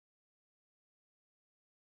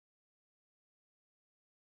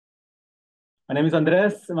My name is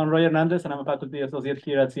Andres Monroy Hernandez, and I'm a faculty associate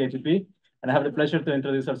here at CITP. And I have the pleasure to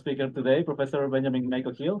introduce our speaker today, Professor Benjamin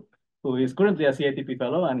Mako Hill, who is currently a CITP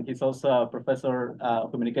fellow, and he's also a professor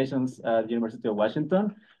of communications at the University of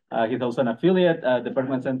Washington. He's also an affiliate at the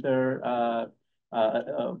Berkman Center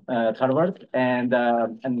at Harvard, and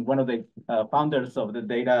one of the founders of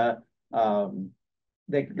the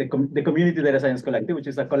the Community Data Science Collective, which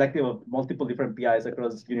is a collective of multiple different PIs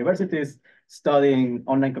across universities studying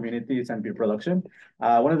online communities and peer production.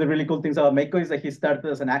 One of the really cool things about Mako is that he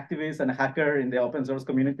started as an activist and a hacker in the open source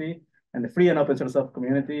community and the free and open source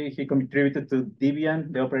community. He contributed to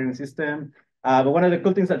Debian, the operating system. But one of the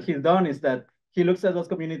cool things that he's done is that he looks at those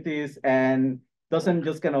communities and doesn't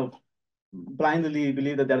just kind of blindly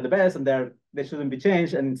believe that they're the best and they shouldn't be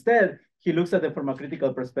changed. And instead, he looks at them from a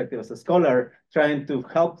critical perspective as a scholar, trying to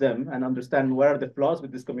help them and understand what are the flaws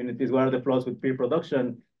with these communities, what are the flaws with peer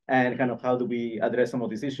production, and kind of how do we address some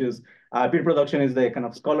of these issues. Peer production is the kind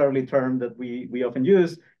of scholarly term that we often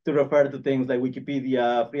use to refer to things like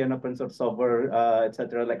Wikipedia, free and open source software, et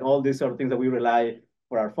cetera, like all these sort of things that we rely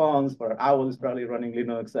for our phones. For Owl is probably running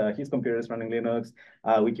Linux, his computer is running Linux,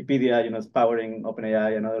 Wikipedia, is powering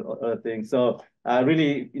OpenAI and other things. So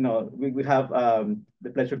really, we have the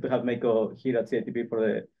pleasure to have Mako here at CITP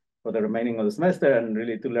for the remaining of the semester, and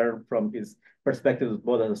really to learn from his perspectives,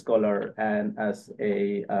 both as a scholar and as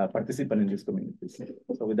a participant in these communities.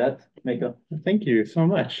 So with that, Mako. Thank you so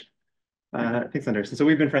much. Thanks, Anders. So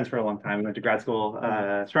we've been friends for a long time. We went to grad school,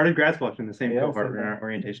 started grad school actually in the same cohort,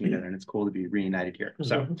 orientation together, and it's cool to be reunited here.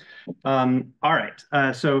 So, all right.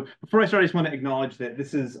 So before I start, I just want to acknowledge that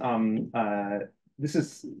this is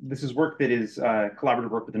work that is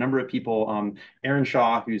collaborative work with a number of people. Aaron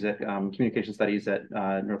Shaw, who's at communication studies at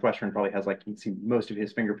Northwestern, probably has, like, you can see most of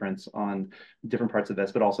his fingerprints on different parts of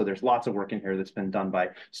this, but also there's lots of work in here that's been done by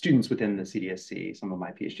students within the CDSC. Some of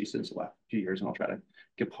my PhD students the last few years, and I'll try to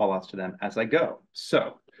give call outs to them as I go.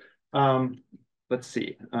 So let's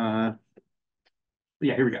see. Yeah,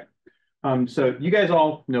 here we go. So you guys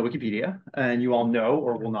all know Wikipedia, and you all know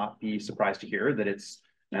or will not be surprised to hear that it's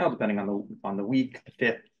now, depending on the week, the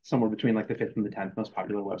 5th, somewhere between like the 5th and the 10th most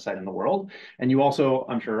popular website in the world. And you also,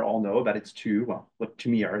 I'm sure, all know about its two, well, what to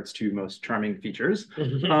me are its two most charming features,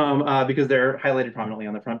 because they're highlighted prominently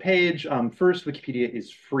on the front page. First, Wikipedia is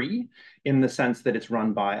free in the sense that it's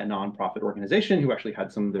run by a nonprofit organization who actually had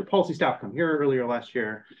some of their policy staff come here earlier last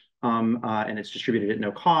year. And it's distributed at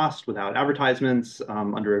no cost, without advertisements,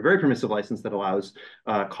 under a very permissive license that allows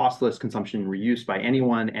costless consumption and reuse by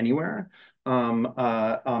anyone, anywhere. In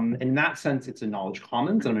that sense, it's a knowledge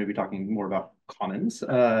commons, and I'm going to be talking more about commons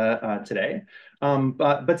today.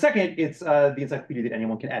 But second, it's the encyclopedia that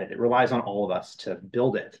anyone can edit. It relies on all of us to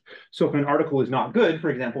build it. So if an article is not good, for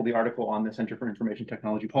example, the article on the Center for Information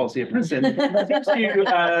Technology Policy at Princeton seems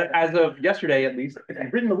to, as of yesterday at least,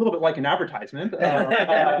 written a little bit like an advertisement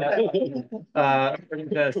to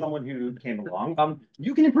someone who came along.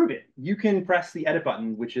 You can improve it. You can press the edit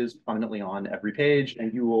button, which is prominently on every page,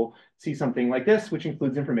 and you will see something like this, which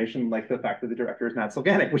includes information like the fact that the director is Matt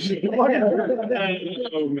Solganic, which is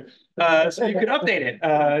so you could update it,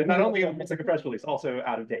 not only on it's like a press release, also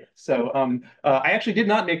out of date. So I actually did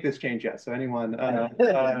not make this change yet. So anyone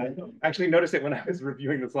actually noticed it when I was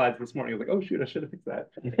reviewing the slides this morning. I was like, oh shoot, I should have fixed that.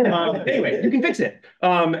 Anyway, you can fix it.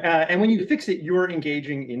 And when you fix it, you're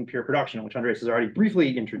engaging in peer production, which Andres has already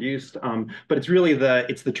briefly introduced. But it's really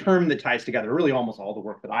the term that ties together really almost all the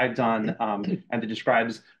work that I've done and that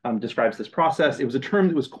describes this process. It was a term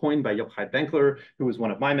that was coined by Yochai Benkler, who was one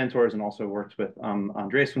of my mentors and also worked with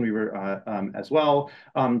Andres when we were as well,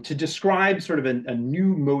 to describe sort of a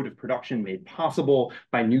new mode of production made possible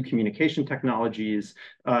by new communication technologies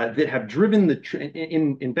that have driven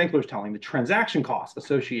in Benkler's telling, the transaction costs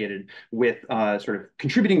associated with sort of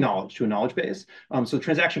contributing knowledge to a knowledge base. So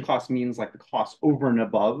transaction cost means like the cost over and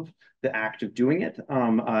above the act of doing it,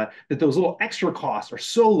 that those little extra costs are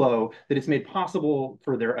so low that it's made possible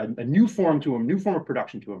for a new form of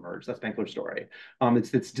production to emerge. That's Benkler's story.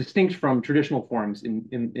 It's distinct from traditional forms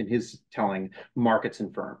in his telling, markets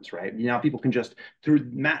and firms, right? Now people can just, through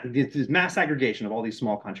this mass aggregation of all these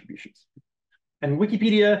small contributions. And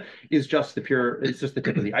Wikipedia is just it's just the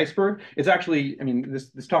tip of the iceberg. It's actually, I mean, this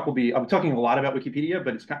talk will be, I'm talking a lot about Wikipedia,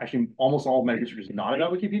 but it's actually almost all of my research is not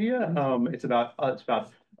about Wikipedia. It's about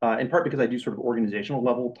in part because I do sort of organizational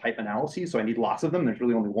level type analyses, so I need lots of them. There's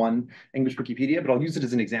really only one English Wikipedia, but I'll use it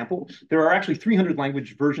as an example. There are actually 300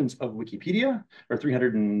 language versions of Wikipedia, or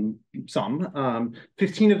 300 and some.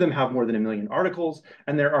 15 of them have more than 1 million articles,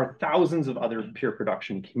 and there are thousands of other peer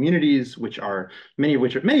production communities, which are many of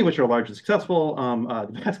which are large and successful.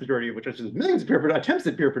 The vast majority of which are just millions of attempts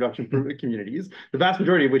at peer production communities. The vast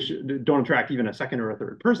majority of which don't attract even a second or a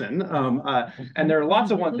third person. And there are lots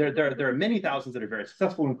of ones. There are many thousands that are very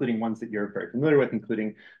successful, including ones that you're very familiar with,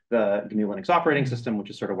 including the GNU Linux operating system, which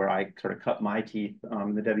is sort of where I sort of cut my teeth,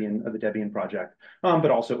 the Debian project, but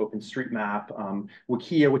also OpenStreetMap,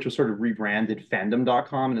 Wikia, which was sort of rebranded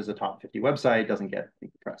fandom.com and is a top 50 website, doesn't get the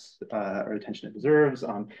press or attention it deserves,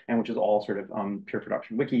 and which is all sort of peer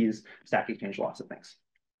production wikis, Stack Exchange, lots of things.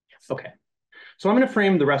 Okay. So I'm going to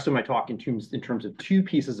frame the rest of my talk in terms of two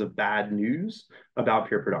pieces of bad news about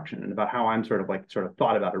peer production and about how I'm sort of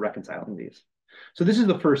thought about reconciling these. So this is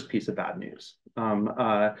the first piece of bad news.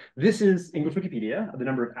 This is English Wikipedia, the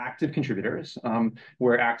number of active contributors,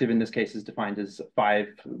 where active in this case is defined as 5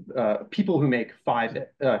 people who make 5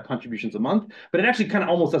 contributions a month. But it actually kind of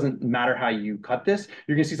almost doesn't matter how you cut this.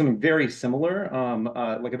 You're going to see something very similar,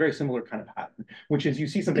 like a very similar kind of pattern, which is you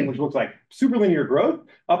see something which looks like super linear growth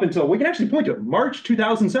up until, we can actually point to it, March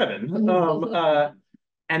 2007.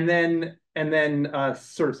 And then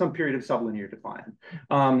sort of some period of sublinear decline.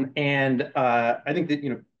 I think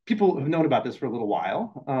that people have known about this for a little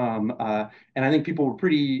while, and I think people were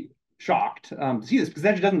pretty shocked to see this because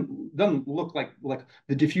that doesn't look like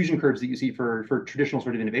the diffusion curves that you see for traditional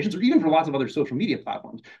sort of innovations, or even for lots of other social media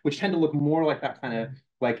platforms, which tend to look more like that kind of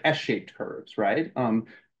like S-shaped curves, right?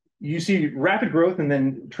 You see rapid growth and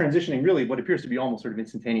then transitioning really what appears to be almost sort of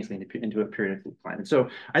instantaneously into a period of decline. And so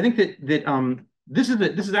I think that this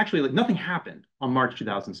is actually like nothing happened on March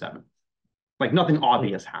 2007. Like nothing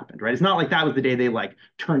obvious happened, right? It's not like that was the day they like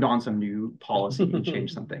turned on some new policy and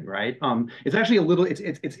changed something, right? It's actually a little,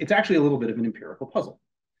 it's actually a little bit of an empirical puzzle.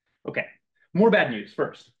 Okay, more bad news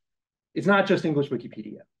first. It's not just English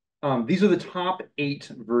Wikipedia. These are the top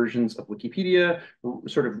 8 versions of Wikipedia,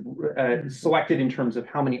 sort of selected in terms of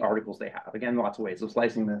how many articles they have. Again, lots of ways of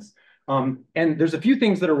slicing this. And there's a few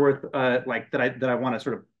things that are worth that I want to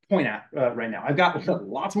sort of point at right now. I've got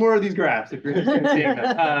lots more of these graphs if you're interested in seeing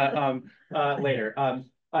them later.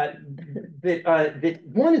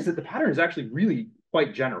 One is that the pattern is actually really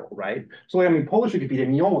quite general, right? So like, I mean, Polish Wikipedia,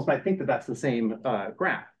 and you almost might think that that's the same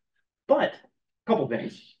graph. But a couple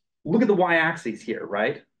things. Look at the y-axis here,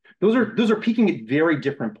 right? Those are peaking at very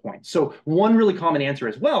different points. So one really common answer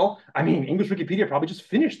is, well, I mean, English Wikipedia probably just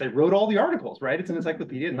finished. They wrote all the articles, right? It's an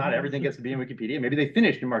encyclopedia. Not everything gets to be in Wikipedia. Maybe they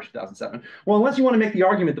finished in March 2007. Well, unless you want to make the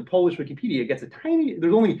argument that Polish Wikipedia gets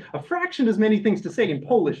there's only a fraction as many things to say in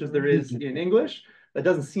Polish as there is in English. That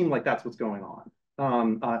doesn't seem like that's what's going on.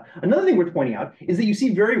 Another thing worth pointing out is that you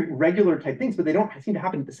see very regular type things, but they don't seem to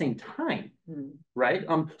happen at the same time, right?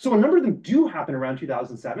 So a number of them do happen around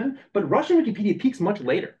 2007, but Russian Wikipedia peaks much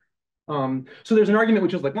later. So there's an argument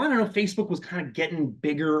which is like, well, I don't know, Facebook was kind of getting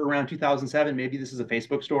bigger around 2007. Maybe this is a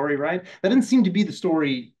Facebook story, right? That doesn't seem to be the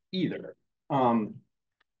story either.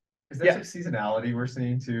 Is there some seasonality we're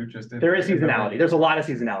seeing too? There is seasonality. There's a lot of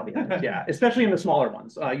seasonality, yeah, especially in the smaller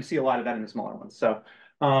ones. You see a lot of that in the smaller ones. So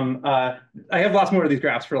I have lots more of these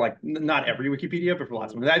graphs for like not every Wikipedia, but for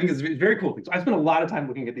lots of them. I think it's very cool. So I spent a lot of time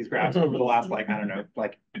looking at these graphs over the last like, I don't know,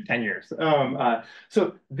 like 10 years.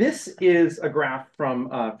 So this is a graph from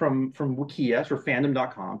Wikia, or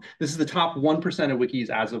fandom.com. This is the top 1% of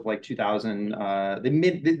wikis as of like 2000.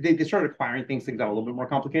 They started acquiring things got a little bit more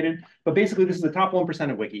complicated. But basically, this is the top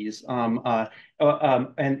 1% of wikis.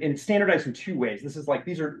 And it's standardized in 2 ways. This is like,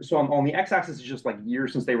 so on the x-axis is just like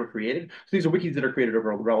years since they were created. So these are wikis that are created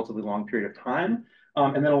over a relatively long period of time.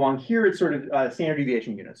 And then along here, it's sort of standard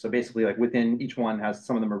deviation units. So basically, like within each one has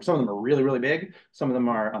some of them are really, really big. Some of them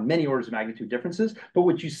are many orders of magnitude differences. But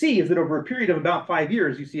what you see is that over a period of about 5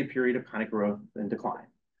 years, you see a period of kind of growth and decline.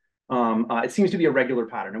 It seems to be a regular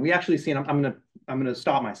pattern, and we actually see, and I'm gonna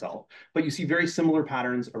stop myself, but you see very similar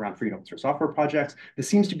patterns around free and open source software projects. This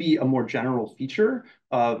seems to be a more general feature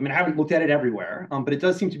of, I mean, I haven't looked at it everywhere, but it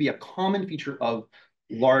does seem to be a common feature of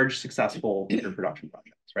large, successful peer production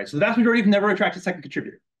projects, right? So the vast majority have never attracted a second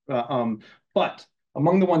contributor. But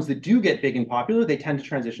among the ones that do get big and popular, they tend to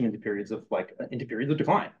transition into periods of decline in a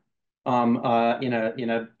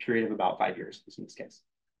period of about 5 years in this case.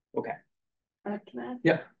 Okay. Can I ask?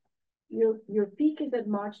 Yeah. Your peak is at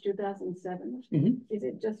March 2007. Is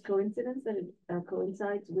it just coincidence that it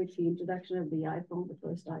coincides with the introduction of the iPhone, the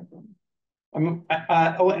first iPhone?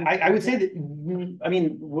 I would say that, I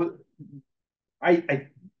mean, I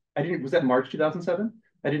didn't, was that March 2007?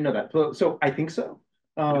 I didn't know that. So I think so.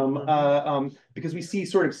 because we see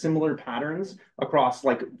sort of similar patterns across,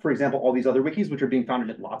 like, for example, all these other wikis, which are being founded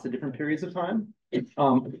at lots of different periods of time.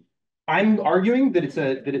 I'm arguing that it's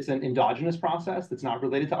an endogenous process that's not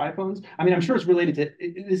related to iPhones. I mean, I'm sure it's related to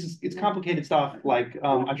it's complicated stuff. Like,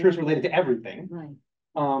 I'm sure it's related to everything. Right.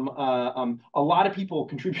 A lot of people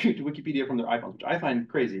contribute to Wikipedia from their iPhones, which I find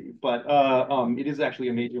crazy, but it is actually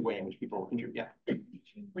a major way in which people contribute. Yeah.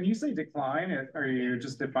 When you say decline, are you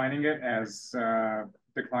just defining it as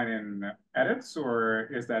decline in edits, or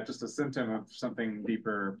is that just a symptom of something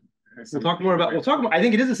deeper? We'll talk more about. I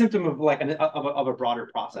think it is a symptom of like of a broader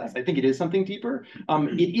process. I think it is something deeper.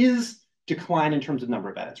 It is decline in terms of number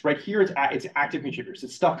of edits. Right here, it's active contributors.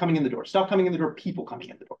 It's stuff coming in the door. Stuff coming in the door. People coming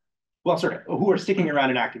in the door. Well, sorry, who are sticking around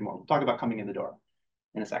and acting more. We'll talk about coming in the door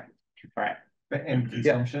in a second. All right. And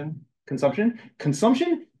consumption? Yeah.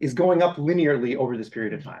 Consumption is going up linearly over this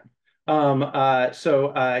period of time.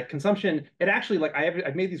 Consumption, it actually, like,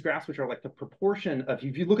 I've made these graphs which are like the proportion of,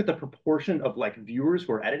 if you look at the proportion of like viewers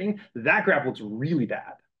who are editing, that graph looks really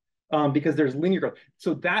bad. Because there's linear growth.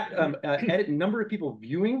 So that number of people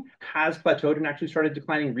viewing has plateaued and actually started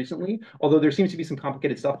declining recently, although there seems to be some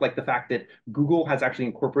complicated stuff, like the fact that Google has actually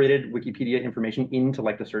incorporated Wikipedia information into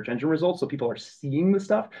like the search engine results. So people are seeing the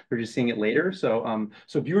stuff, they're just seeing it later. So,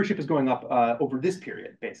 so viewership is going up over this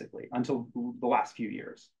period, basically, until the last few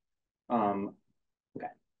years. Okay.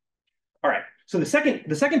 All right. So the second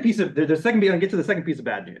piece of I'll get to the second piece of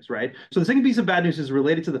bad news, right? So the second piece of bad news is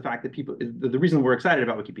related to the fact that the reason we're excited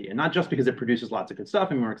about Wikipedia, not just because it produces lots of good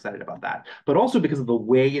stuff and we're excited about that, but also because of the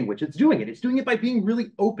way in which it's doing it. It's doing it by being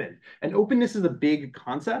really open, and openness is a big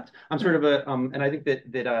concept. I'm sort of and I think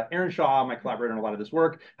that Aaron Shaw, my collaborator in a lot of this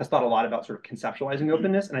work, has thought a lot about sort of conceptualizing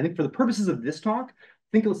openness. And I think for the purposes of this talk,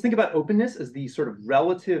 let's think about openness as the sort of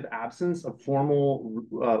relative absence of formal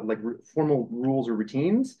rules or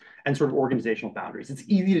routines and sort of organizational boundaries. It's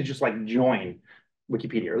easy to just like join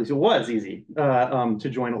Wikipedia, or at least it was easy to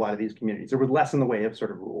join a lot of these communities. There was less in the way of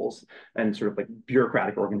sort of rules and sort of like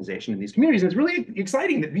bureaucratic organization in these communities. And it's really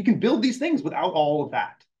exciting that we can build these things without all of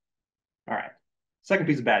that. All right. Second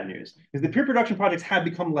piece of bad news is that peer production projects have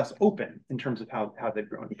become less open in terms of how they've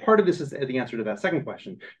grown. Part of this is the answer to that second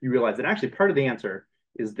question. You realize that actually part of the answer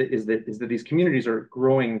is that these communities are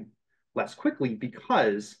growing less quickly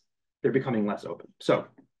because they're becoming less open. So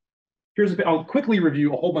I'll quickly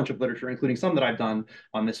review a whole bunch of literature, including some that I've done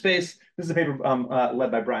on this space. This is a paper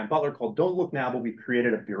led by Brian Butler called "Don't Look Now, But We've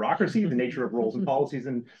Created a Bureaucracy: The Nature of Roles and Policies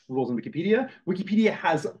and Rules in Wikipedia." Wikipedia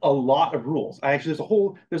has a lot of rules. There's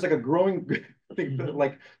like a growing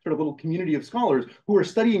like sort of little community of scholars who are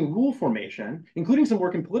studying rule formation, including some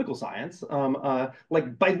work in political science,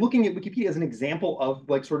 like by looking at Wikipedia as an example of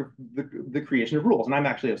like sort of the creation of rules. And I'm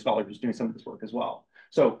actually a scholar who's doing some of this work as well.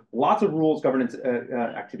 So lots of rules governance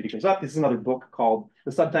activity comes up. This is another book called,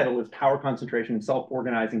 the subtitle is Power Concentration,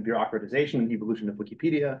 Self-Organizing Bureaucratization and the Evolution of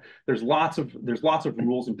Wikipedia. There's lots of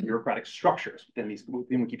rules and bureaucratic structures within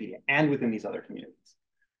Wikipedia and within these other communities.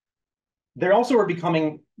 They also are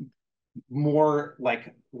becoming more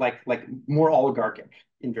more oligarchic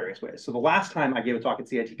in various ways. So the last time I gave a talk at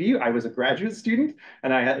CITP, I was a graduate student,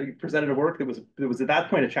 and I had presented a work that was at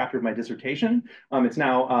that point a chapter of my dissertation. It's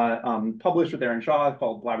now published with Aaron Shaw,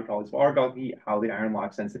 called Laboratories of Oligarchy: How the Iron Law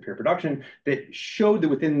Extends to Peer Production, that showed that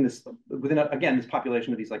within this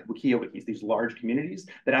population of these like wikis, these large communities,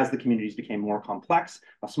 that as the communities became more complex,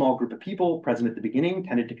 a small group of people present at the beginning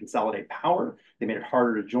tended to consolidate power. They made it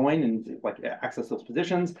harder to join and like access those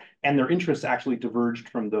positions, and their interests actually diverged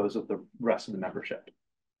from those of the rest of the membership.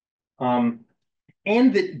 And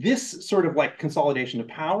that this sort of like consolidation of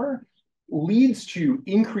power leads to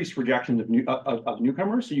increased rejection of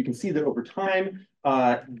newcomers. So you can see that over time,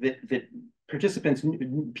 that participants,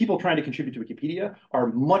 people trying to contribute to Wikipedia, are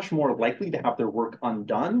much more likely to have their work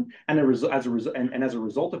undone, and as a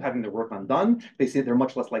result of having their work undone, they say they're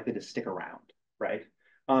much less likely to stick around, right?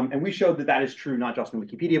 And we showed that that is true not just in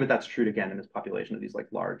Wikipedia, but that's true again in this population of these like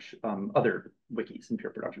large other wikis and peer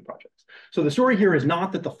production projects. So the story here is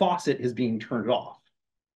not that the faucet is being turned off,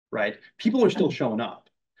 right? People are still showing up.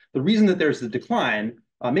 The reason that there's the decline,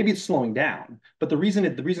 maybe it's slowing down, but the reason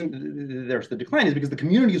there's the decline is because the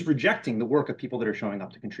community is rejecting the work of people that are showing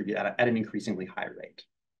up to contribute at an increasingly high rate.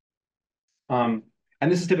 And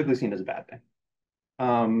this is typically seen as a bad thing.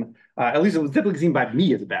 At least it was typically seen by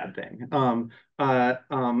me as a bad thing. And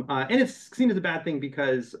it's seen as a bad thing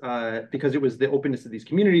because it was the openness of these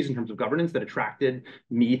communities in terms of governance that attracted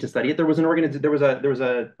me to study it. There was an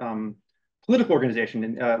political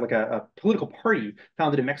organization, like a political party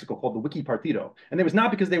founded in Mexico called the Wiki Partido. And it was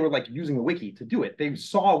not because they were like using the wiki to do it. They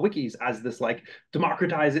saw wikis as this like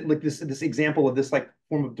democratized, like this example of this like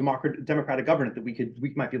form of democratic governance that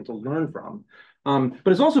we might be able to learn from.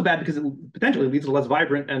 But it's also bad because it potentially leads to less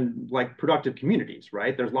vibrant and like productive communities,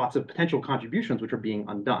 right? There's lots of potential contributions which are being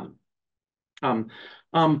undone.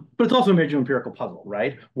 But it's also a major empirical puzzle,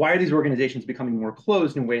 right? Why are these organizations becoming more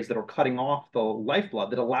closed in ways that are cutting off the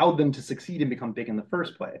lifeblood that allowed them to succeed and become big in the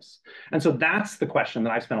first place? And so that's the question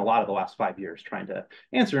that I've spent a lot of the last 5 years trying to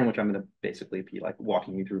answer, in which I'm going to basically be like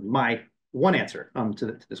walking you through my one answer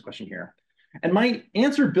to this question here. And my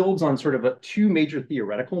answer builds on sort of two major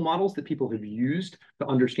theoretical models that people have used to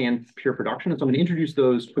understand peer production. And so I'm going to introduce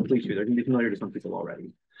those quickly too. They're going to be familiar to some people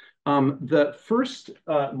already. The first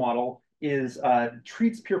model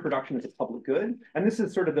treats peer production as a public good. And this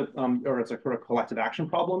is sort of or it's a sort of collective action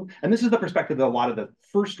problem. And this is the perspective that a lot of the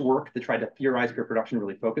first work that tried to theorize peer production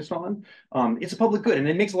really focused on. It's a public good, and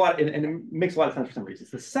it makes a lot of sense for some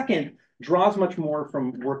reasons. The second draws much more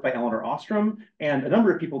from work by Elinor Ostrom and a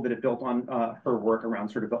number of people that have built on her work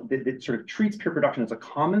around that sort of treats peer production as a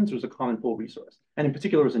commons or as a common pool resource. And in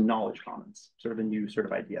particular, as a knowledge commons, sort of a new sort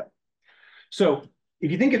of idea. So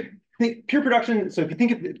if you think of peer production, so if you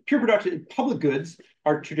think of peer production, public goods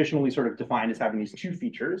are traditionally sort of defined as having these two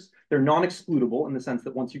features. They're non-excludable in the sense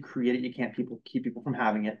that once you create it, you can't keep people from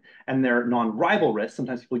having it. And they're non-rivalrous.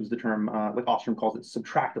 Sometimes people use the term, like Ostrom calls it,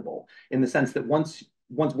 subtractable, in the sense that once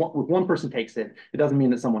one person takes it, it doesn't mean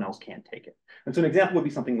that someone else can't take it. And so an example would be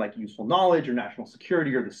something like useful knowledge or national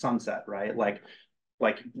security or the sunset, right? Like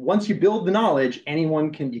once you build the knowledge,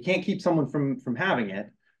 you can't keep someone from having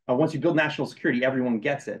it. Once you build national security, everyone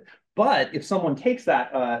gets it. But if someone takes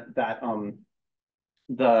someone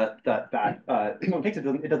takes it,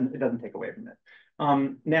 it doesn't take away from it.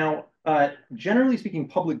 Now, generally speaking,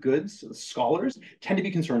 public goods scholars tend to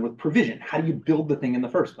be concerned with provision. How do you build the thing in the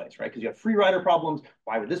first place, right? Because you have free rider problems.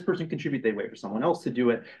 Why would this person contribute? They wait for someone else to do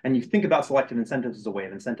it. And you think about selective incentives as a way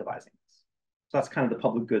of incentivizing this. So that's kind of the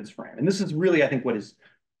public goods frame. And this is really, I think, what has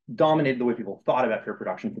dominated the way people thought about peer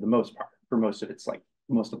production for the most part, for most of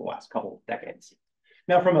the last couple of decades.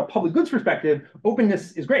 Now, from a public goods perspective,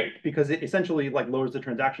 openness is great because it essentially like lowers the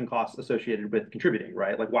transaction costs associated with contributing,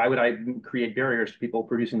 right? Like, why would I create barriers to people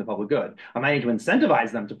producing the public good? I might need to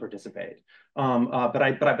incentivize them to participate. But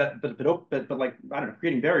like, I don't know,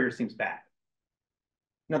 creating barriers seems bad.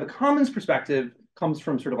 Now, the commons perspective comes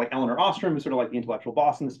from sort of like Elinor Ostrom, who's sort of like the intellectual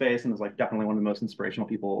boss in the space, and is like definitely one of the most inspirational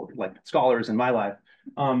people, like scholars in my life.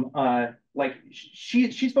 Like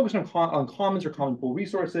she's focused on commons or common pool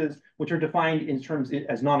resources, which are defined in terms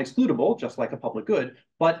as non-excludable, just like a public good.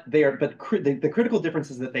 But the critical difference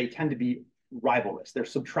is that they tend to be rivalrous. They're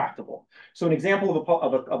subtractable. So an example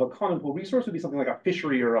of a common pool resource would be something like a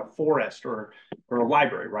fishery or a forest or a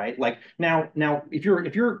library, right? Like now if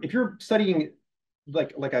you're studying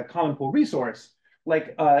like a common pool resource,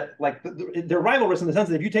 they're rivalrous in the sense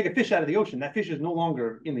that if you take a fish out of the ocean, that fish is no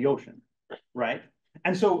longer in the ocean, right?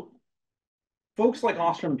 And so folks like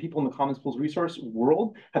Ostrom and people in the commons pools resource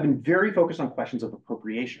world have been very focused on questions of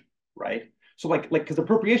appropriation, right? So because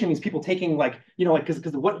appropriation means people taking because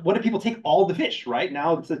what if people take all of the fish, right?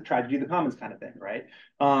 Now it's a tragedy of the commons kind of thing, right?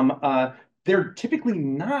 They're typically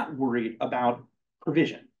not worried about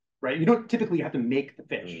provision, right? You don't typically have to make the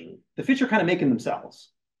fish. The fish are kind of making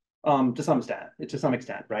themselves to some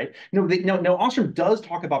extent, right? Now Ostrom does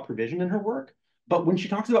talk about provision in her work, but when she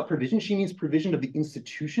talks about provision, she means provision of the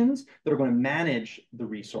institutions that are going to manage the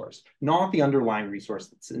resource, not the underlying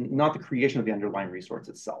resource, not the creation of the underlying resource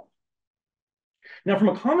itself. Now, from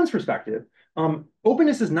a commons perspective,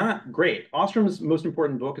 openness is not great. Ostrom's most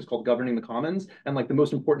important book is called Governing the Commons, and like the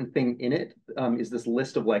most important thing in it is this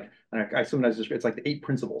list of like, I sometimes describe it's like the 8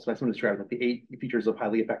 principles. I sometimes describe like the 8 features of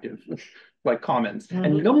highly effective like commons.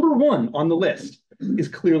 And number 1 on the list is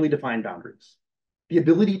clearly defined boundaries. The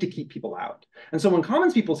ability to keep people out. And so when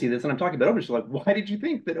commons people see this, and I'm talking about openness, they're like, why did you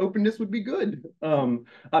think that openness would be good?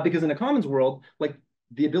 Because in a commons world, like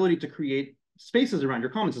the ability to create spaces around your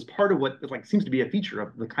commons is part of what like seems to be a feature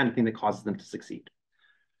of the kind of thing that causes them to succeed.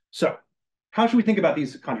 So how should we think about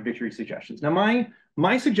these contradictory suggestions? Now,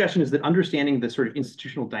 my suggestion is that understanding the sort of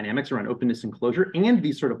institutional dynamics around openness and closure and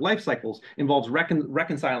these sort of life cycles involves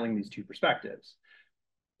reconciling these two perspectives.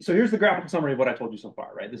 So here's the graphical summary of what I told you so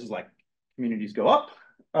far, right? This is like communities go up,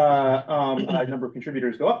 number of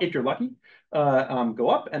contributors go up, if you're lucky, go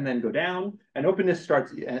up and then go down, and openness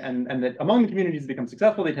starts, and that among the communities that become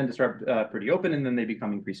successful, they tend to start pretty open, and then they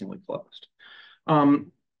become increasingly closed.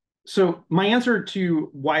 So my answer to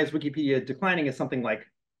why is Wikipedia declining is something like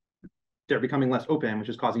they're becoming less open, which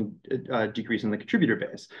is causing a decrease in the contributor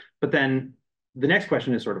base. But then the next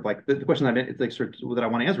question is sort of like the question that that I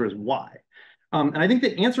want to answer is why. And I think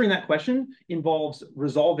that answering that question involves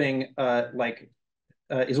resolving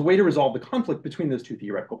is a way to resolve the conflict between those two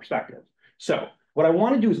theoretical perspectives. So what I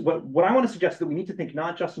want to do is what I want to suggest is that we need to think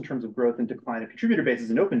not just in terms of growth and decline of contributor bases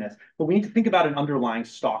and openness, but we need to think about an underlying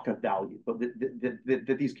stock of value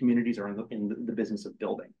that these communities are in the business of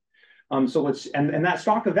building. So and that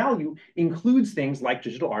stock of value includes things like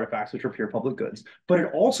digital artifacts, which are pure public goods, but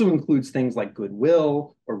it also includes things like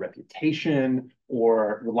goodwill or reputation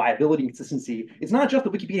or reliability, consistency. It's not just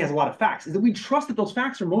that Wikipedia has a lot of facts, it's that we trust that those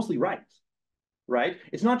facts are mostly right. Right?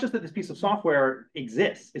 It's not just that this piece of software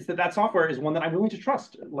exists, it's that that software is one that I'm willing to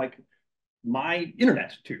trust, like my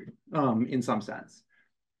internet to, in some sense.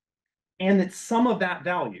 And that some of that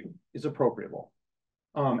value is appropriable.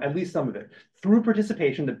 At least some of it, through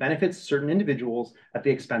participation that benefits certain individuals at the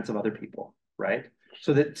expense of other people, right?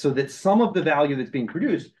 So that some of the value that's being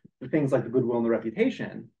produced, things like the goodwill and the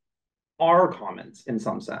reputation, are commons in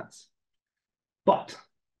some sense. But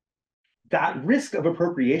that risk of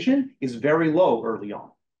appropriation is very low early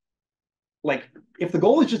on. Like, if the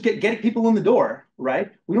goal is just getting people in the door, right?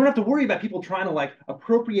 We don't have to worry about people trying to like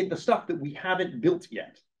appropriate the stuff that we haven't built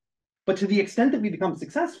yet. But to the extent that we become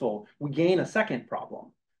successful, we gain a second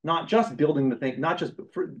problem. Not just building the thing, not just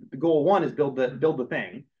goal one is build the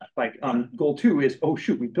thing. Like goal two is, oh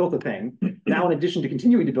shoot, we built the thing. Now, in addition to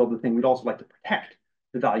continuing to build the thing, we'd also like to protect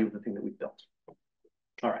the value of the thing that we've built.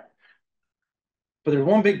 All right. But there's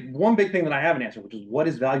one big thing that I haven't answered, which is what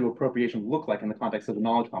does value appropriation look like in the context of a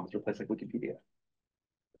knowledge commons or a place like Wikipedia?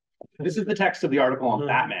 This is the text of the article on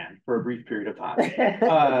Batman for a brief period of time,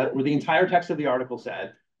 where the entire text of the article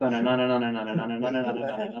said, Batman.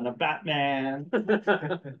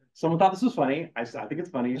 Someone thought this was funny. I think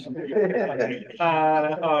it's funny.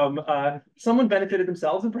 Someone benefited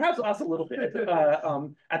themselves and perhaps us a little bit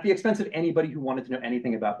at the expense of anybody who wanted to know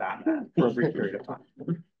anything about Batman for a brief period of time,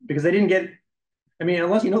 because they didn't get. I mean,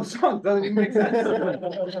 unless you know the song, it doesn't even make sense,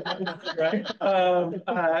 right?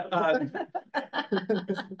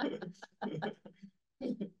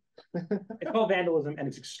 It's called vandalism, and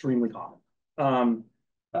it's extremely common.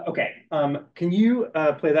 Okay, can you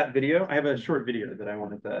play that video? I have a short video that I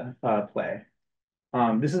wanted to play.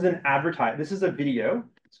 This is This is a video.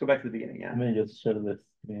 Let's go back to the beginning. Yeah. Let me just show this.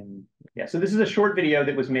 Yeah. So this is a short video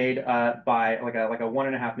that was made by like a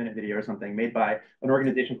 1.5 minute video or something, made by an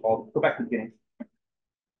organization called. Go back to the beginning.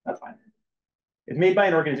 That's fine. It's made by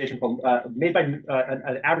an organization called made by an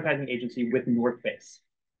advertising agency with North Face.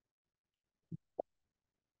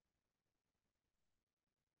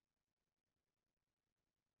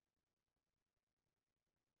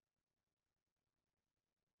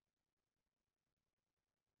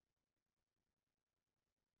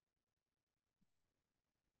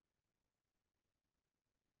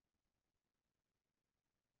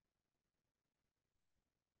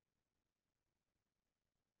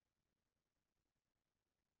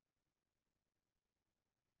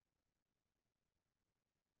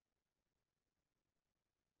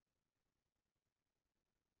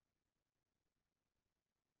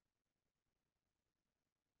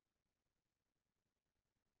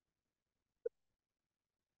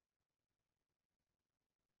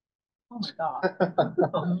 Oh my God.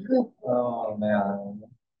 Oh man.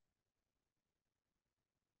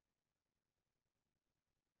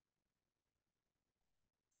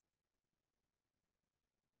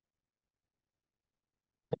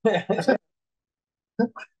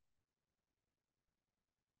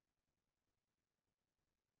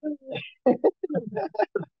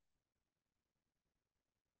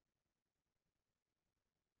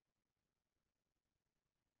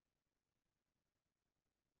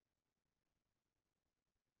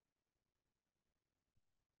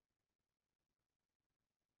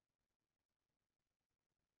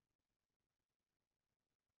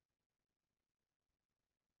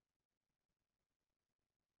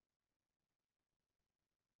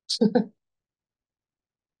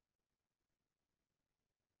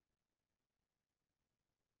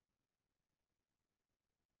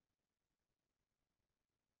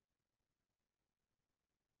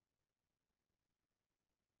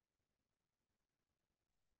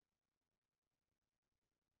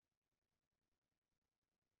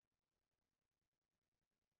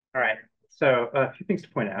 All right. So a few things to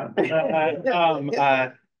point out.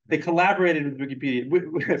 They collaborated with Wikipedia.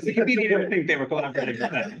 Wikipedia didn't think they were collaborating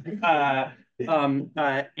with them.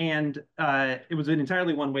 It was an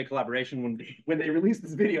entirely one-way collaboration. When they released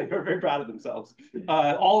this video, they were very proud of themselves.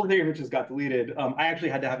 All of their images got deleted. I actually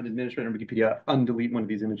had to have an administrator on Wikipedia undelete one of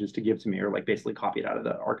these images to give to me, or like basically copy it out of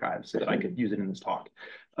the archive so that I could use it in this talk.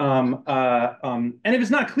 And if it's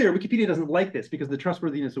not clear, Wikipedia doesn't like this because the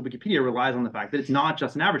trustworthiness of Wikipedia relies on the fact that it's not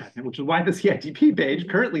just an advertisement, which is why the CITP page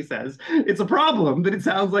currently says it's a problem that it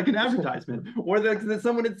sounds like an advertisement, or that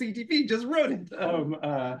someone at CITP just wrote it.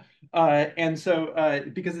 And so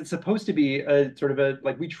because it's supposed to be a sort of a,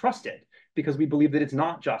 like, we trust it, because we believe that it's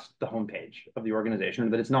not just the homepage of the organization,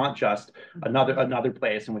 that it's not just another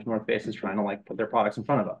place in which North Face is trying to like put their products in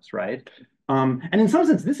front of us, right? And in some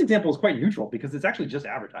sense, this example is quite neutral because it's actually just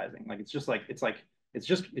advertising. Like it's just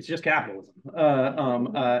capitalism,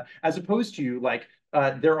 as opposed to like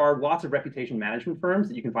there are lots of reputation management firms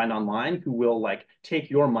that you can find online who will like take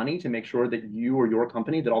your money to make sure that you or your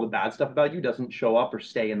company, that all the bad stuff about you doesn't show up or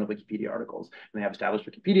stay in the Wikipedia articles. And they have established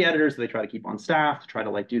Wikipedia editors that they try to keep on staff to try to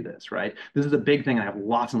like do this, right? This is a big thing. I have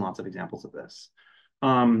lots and lots of examples of this.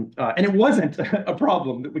 And it wasn't a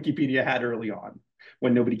problem that Wikipedia had early on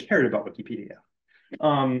when nobody cared about Wikipedia.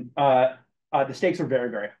 The stakes are very,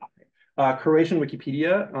 very high. Croatian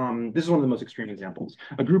Wikipedia, this is one of the most extreme examples.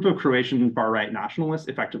 A group of Croatian far-right nationalists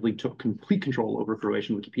effectively took complete control over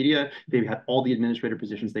Croatian Wikipedia. They had all the administrative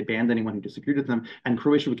positions. They banned anyone who disagreed with them. And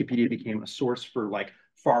Croatian Wikipedia became a source for like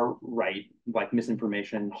far-right, like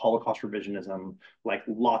misinformation, Holocaust revisionism, like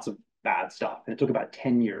lots of bad stuff. And it took about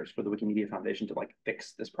 10 years for the Wikimedia Foundation to like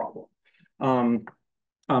fix this problem. I'm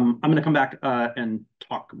going to come back and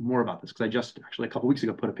talk more about this because I just actually a couple weeks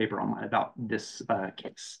ago put a paper online about this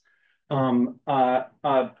case.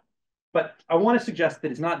 But I want to suggest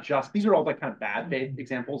that it's not just, these are all like kind of bad faith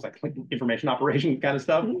examples, like information operation kind of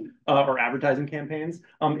stuff, or advertising campaigns.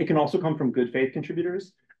 It can also come from good faith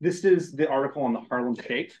contributors. This is the article on the Harlem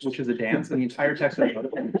Shake, which is a dance, and the entire text of the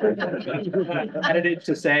article edited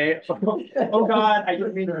to say, oh God, I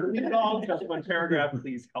didn't mean to read it all, just one paragraph,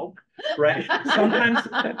 please help, right? Sometimes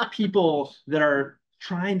people that are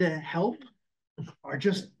trying to help are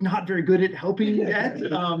just not very good at helping yet,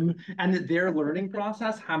 and that their learning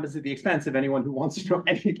process happens at the expense of anyone who wants to know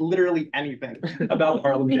literally anything about the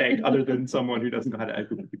Harlem Shake other than someone who doesn't know how to edit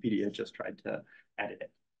Wikipedia just tried to edit it.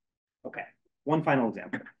 Okay, one final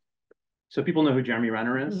example. So people know who Jeremy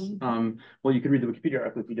Renner is. Well, you could read the Wikipedia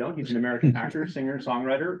article if you don't. He's an American actor, singer,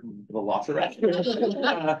 songwriter with a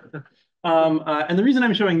Velociraptor. And the reason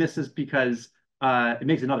I'm showing this is because it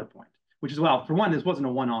makes another point, which is, well, for one, this wasn't a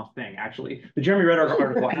one-off thing, actually. The Jeremy Renner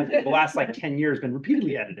article has, the last like 10 years, been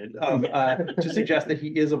repeatedly edited to suggest that he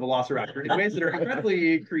is a Velociraptor in ways that are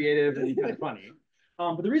incredibly creative and kind of funny.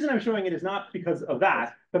 But the reason I'm showing it is not because of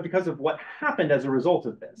that, but because of what happened as a result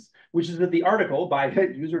of this, which is that the article by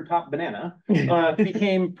user Top Banana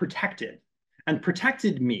became protected. And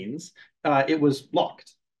protected means it was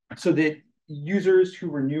locked so that users who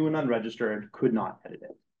were new and unregistered could not edit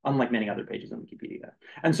it, unlike many other pages in Wikipedia.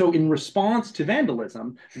 And so in response to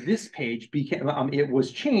vandalism, this page became, it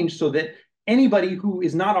was changed so that anybody who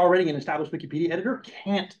is not already an established Wikipedia editor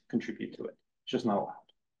can't contribute to it. It's just not allowed.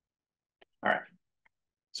 All right.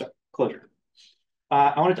 So closure.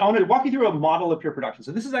 I want to walk you through a model of pure production.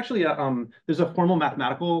 So this is actually there's a formal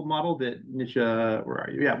mathematical model that Nietzsche, where are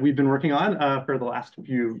you? Yeah, we've been working on for the last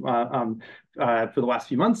few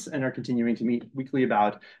months and are continuing to meet weekly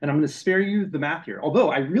about. And I'm going to spare you the math here.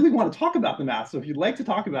 Although I really want to talk about the math. So if you'd like to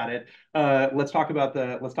talk about it, let's talk about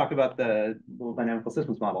the dynamical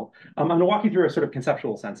systems model. I'm going to walk you through a sort of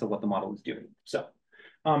conceptual sense of what the model is doing. So.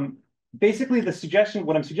 Basically,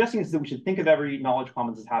 what I'm suggesting is that we should think of every knowledge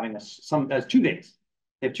commons as having as two things.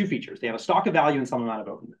 They have two features. They have a stock of value and some amount of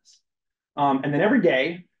openness. And then every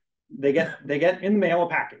day they get in the mail a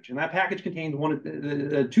package, and that package contains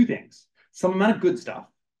two things: some amount of good stuff,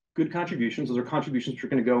 good contributions. Those are contributions which are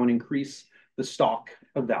going to go and increase the stock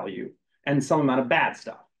of value, and some amount of bad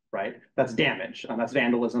stuff, right? That's damage, that's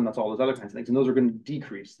vandalism, that's all those other kinds of things, and those are going to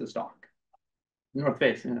decrease the stock. North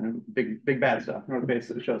Face, big bad stuff. North Face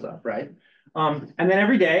that shows up, right? And then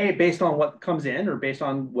every day, based on what comes in or based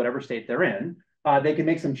on whatever state they're in, they can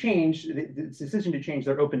make some change, the decision to change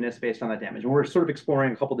their openness based on that damage. And we're sort of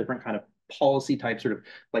exploring a couple different kind of policy type, sort of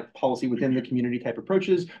like policy within the community type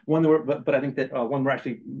approaches. One that but I think that one we're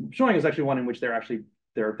actually showing is actually one in which they're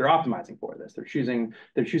optimizing for this. They're choosing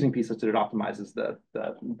pieces that it optimizes the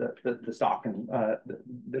stock and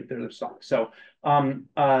their stock. So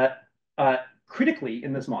critically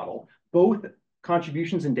in this model, both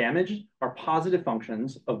contributions and damage are positive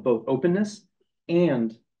functions of both openness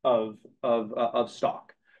and of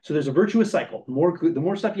stock. So there's a virtuous cycle. The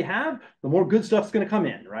more stuff you have, the more good stuff's going to come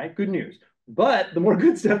in, right? Good news. But the more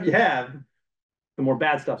good stuff you have, the more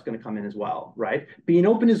bad stuff's going to come in as well, right? Being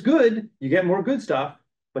open is good. You get more good stuff,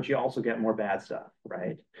 but you also get more bad stuff,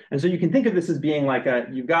 right? And so you can think of this as being like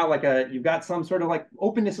you've got some sort of like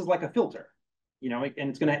openness is like a filter. and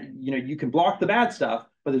it's going to, you can block the bad stuff,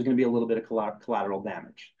 but there's going to be a little bit of collateral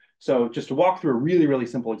damage. So just to walk through a really, really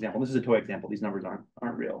simple example, this is a toy example. These numbers aren't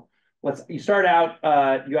real. You start out,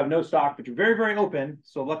 you have no stock, but you're very, very open.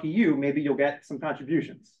 So lucky you, maybe you'll get some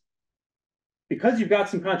contributions. Because you've got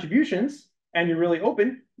some contributions and you're really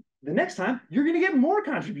open, the next time you're going to get more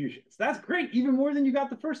contributions. That's great, even more than you got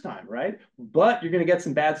the first time, right? But you're going to get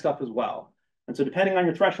some bad stuff as well. And so depending on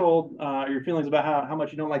your threshold, your feelings about how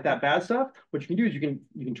much you don't like that bad stuff, what you can do is you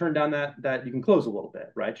can turn down that you can close a little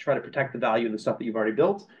bit, right? To try to protect the value of the stuff that you've already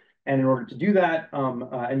built. And in order to do that,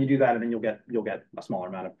 and you do that, and then you'll get a smaller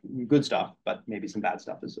amount of good stuff, but maybe some bad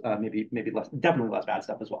stuff is maybe less, definitely less bad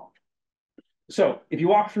stuff as well. So if you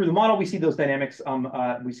walk through the model, we see those dynamics.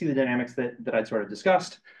 We see the dynamics that I'd sort of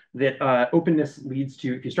discussed. That openness leads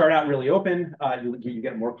to, if you start out really open, you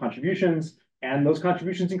get more contributions, and those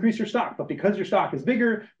contributions increase your stock. But because your stock is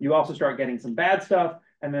bigger, you also start getting some bad stuff.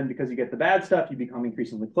 And then because you get the bad stuff, you become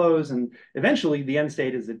increasingly closed. And eventually, the end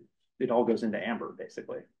state is that it all goes into amber,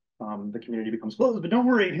 basically. The community becomes closed, but don't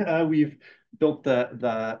worry, we've built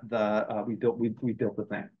we built the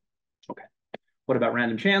thing. Okay. What about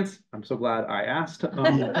random chance? I'm so glad I asked.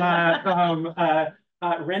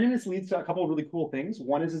 Randomness leads to a couple of really cool things.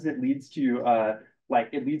 One is it leads to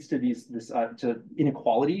to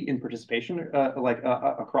inequality in participation,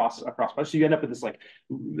 across projects. So you end up with this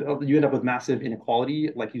massive inequality,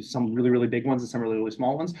 like some really, really big ones and some really, really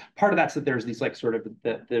small ones. Part of that's that there's these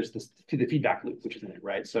there's this to the feedback loop, which is in it,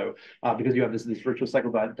 right? So because you have this virtuous cycle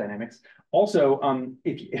dynamics. Also,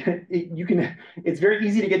 it's very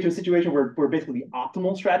easy to get to a situation where basically the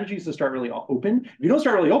optimal strategy is to start really open. If you don't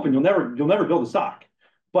start really open, you'll never build a stock.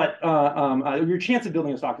 But your chance of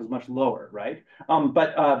building a stock is much lower, right?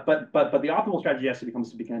 But the optimal strategy has to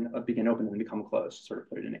begin open and then become closed, sort of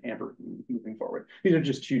put it in amber moving forward. These are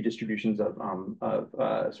just two distributions of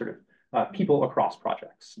people across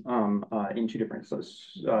projects in two different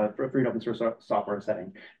free and open source software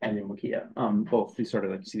setting and in Wikia. Both these sort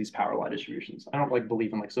of see these power law distributions. I don't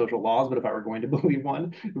believe in social laws, but if I were going to believe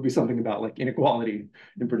one, it would be something about inequality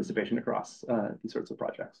in participation across these sorts of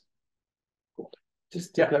projects. Cool.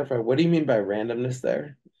 Just to clarify, what do you mean by randomness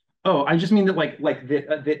there? Oh, I just mean that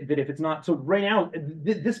that if it's not, so right now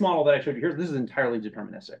this model that I showed you here, this is entirely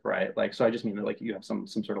deterministic, right? So I just mean that you have some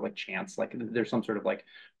sort of chance, there's some sort of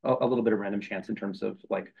a little bit of random chance in terms of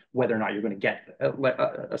whether or not you're going to get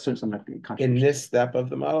a certain contribution. In this step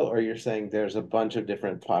of the model, or you're saying there's a bunch of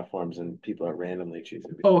different platforms and people are randomly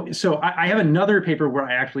choosing? Oh, so I have another paper where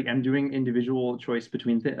I actually am doing individual choice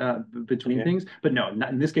between things, but no, not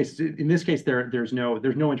in this case. In this case, there's no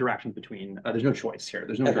interaction between. There's no choice here.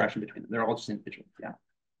 There's no interaction between them. They're all just individual. Yeah.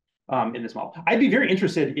 In this model, I'd be very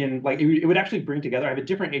interested in it would actually bring together. I have a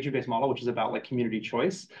different agent-based model, which is about community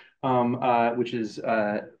choice, which is.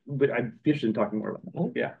 But I'd be interested in talking more about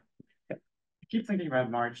that. Yeah. I keep thinking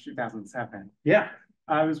about March 2007. Yeah.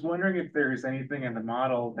 I was wondering if there's anything in the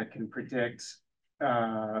model that can predict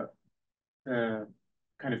the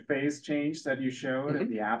kind of phase change that you showed in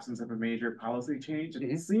the absence of a major policy change.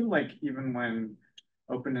 It seemed like even when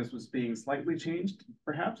openness was being slightly changed,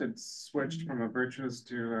 perhaps it switched from a virtuous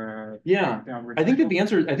to a downward. I think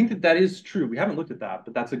that is true. We haven't looked at that,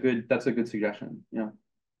 but that's a good suggestion. Yeah.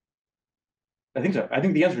 I think so. I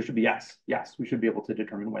think the answer should be yes. Yes, we should be able to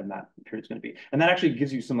determine when that period is going to be, and that actually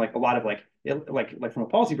gives you some a lot of from a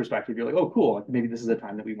policy perspective, you're oh cool, maybe this is a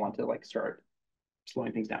time that we want to start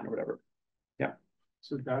slowing things down or whatever. Yeah.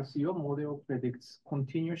 So does your model predicts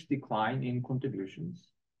continuous decline in contributions?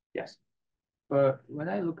 Yes. But when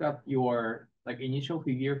I look up your initial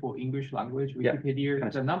figure for English language Wikipedia,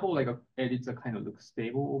 the number of edits are kind of look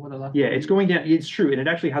stable over the last. Yeah, it's going down. It's true, and it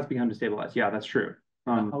actually has begun to stabilize. Yeah, that's true.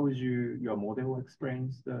 How would your model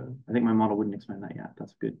explains the? I think my model wouldn't explain that yet.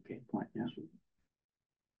 That's a good point. Yeah.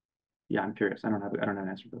 Yeah, I'm curious. I don't have an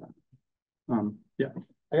answer for that. Yeah.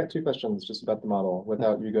 I got two questions just about the model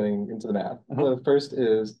without you going into the math. The first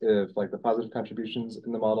is if the positive contributions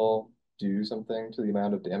in the model do something to the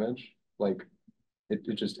amount of damage,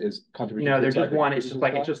 it just is contribution. No, there's just one. It's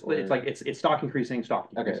just it's stock increasing, stock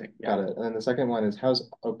increasing. Okay, got it. And then the second one is how's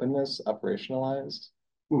openness operationalized?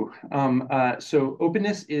 Ooh, so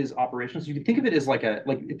openness is operational. So you can think of it as like a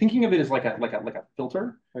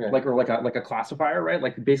filter, or like a classifier,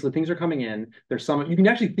 right? Basically things are coming in. There's some you can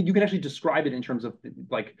actually describe it in terms of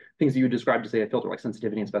things that you would describe to say a filter, like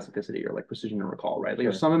sensitivity and specificity or precision and recall, right?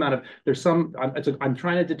 There's some amount of I'm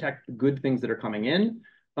trying to detect good things that are coming in.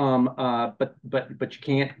 But you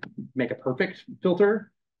can't make a perfect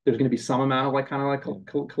filter. There's going to be some amount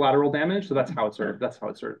of collateral damage. So that's how it's sort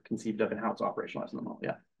of conceived of and how it's operationalized in the model.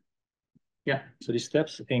 Yeah. Yeah. So these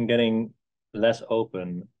steps in getting less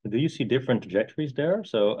open, do you see different trajectories there?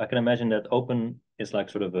 So I can imagine that open is like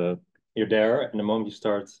sort of you're there, and the moment you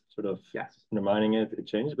start sort of undermining it, it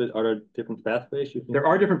changes. But are there different pathways? You think? There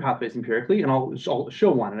are different pathways empirically, and I'll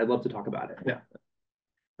show one, and I'd love to talk about it. Yeah.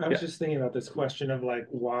 I was just thinking about this question of like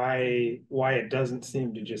why it doesn't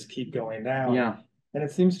seem to just keep going down. Yeah. And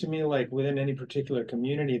it seems to me like within any particular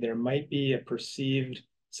community, there might be a perceived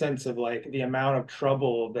sense of like the amount of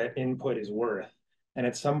trouble that input is worth. And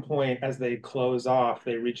at some point, as they close off,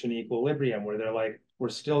 they reach an equilibrium where they're like, we're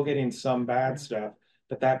still getting some bad stuff,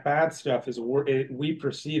 but that bad stuff is we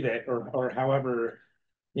perceive it, or however,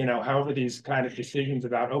 however these kind of decisions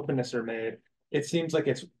about openness are made. It seems like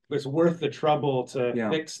it's worth the trouble to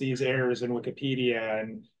fix these errors in Wikipedia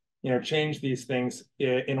and change these things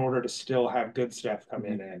in order to still have good stuff come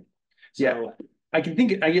in. So, I can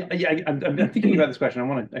think. I'm thinking about this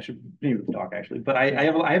question. I should maybe talk actually, but I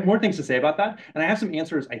have more things to say about that, and I have some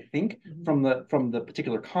answers. I think from the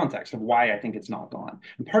particular context of why I think it's not gone.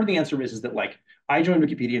 And part of the answer is that like I joined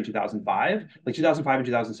Wikipedia in 2005. Like 2005 and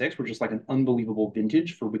 2006 were just like an unbelievable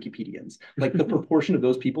vintage for Wikipedians. Like the proportion of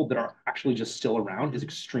those people that are actually just still around is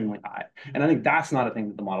extremely high, and I think that's not a thing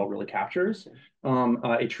that the model really captures.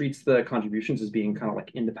 It treats the contributions as being kind of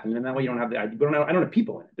like independent in that way. You don't have I don't have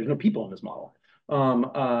people in it. There's no people in this model.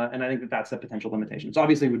 And I think that that's a potential limitation. So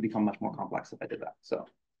obviously it would become much more complex if I did that. So,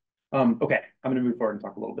 okay, I'm going to move forward and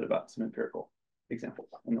talk a little bit about some empirical examples,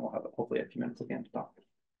 and then we'll have hopefully a few minutes at the end to talk.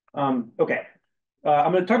 Okay.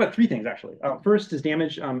 I'm going to talk about three things actually. First is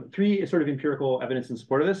damage. Three is sort of empirical evidence in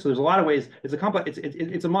support of this. So there's a lot of ways. It's a complex.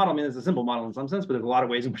 It's a model. I mean, it's a simple model in some sense, but there's a lot of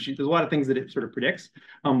ways in which there's a lot of things that it sort of predicts.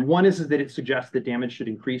 One is that it suggests that damage should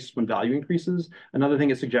increase when value increases. Another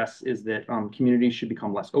thing it suggests is that communities should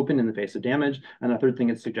become less open in the face of damage. And a third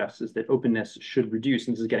thing it suggests is that openness should reduce.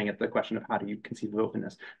 And this is getting at the question of how do you conceive of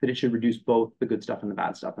openness? That it should reduce both the good stuff and the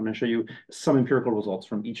bad stuff. I'm going to show you some empirical results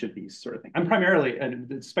from each of these sort of things. I'm primarily, and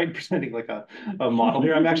despite presenting like a model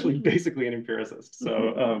here, I'm actually basically an empiricist.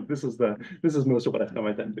 So this is most of what I spend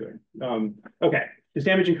my time doing. Okay, does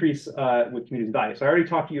damage increase with community value? So I already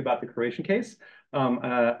talked to you about the Croatian case. I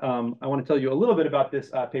want to tell you a little bit about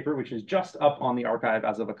this paper, which is just up on the archive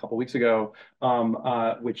as of a couple weeks ago,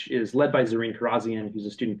 which is led by Zareen Karazian, who's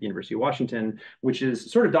a student at the University of Washington, which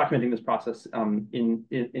is sort of documenting this process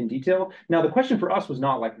in detail. Now, the question for us was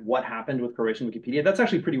not like what happened with Croatian Wikipedia. That's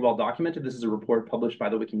actually pretty well documented. This is a report published by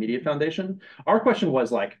the Wikimedia Foundation. Our question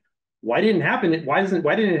was like, why didn't it happen? Why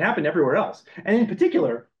didn't it happen everywhere else? And in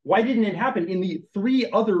particular, why didn't it happen in the three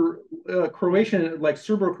other Croatian, like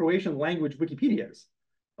Serbo-Croatian language Wikipedias?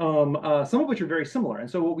 Some of which are very similar. And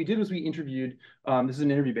so what we did was we interviewed, this is an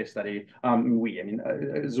interview-based study, Zareen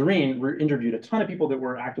interviewed a ton of people that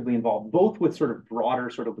were actively involved, both with sort of broader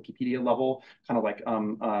sort of Wikipedia level, kind of like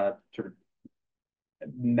sort of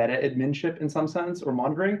meta adminship in some sense, or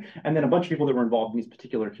monitoring, and then a bunch of people that were involved in these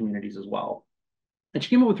particular communities as well. And she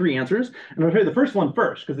came up with three answers, and I'll tell you the first one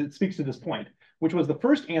first, because it speaks to this point, which was the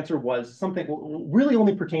first answer was something really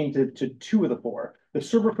only pertained to two of the four. The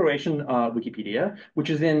Serbo-Croatian Wikipedia, which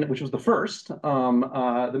was the first,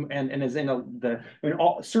 and is in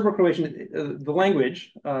all Serbo-Croatian, the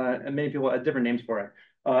language, and many people have different names for it.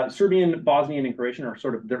 Serbian, Bosnian, and Croatian are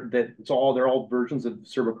sort of they're all versions of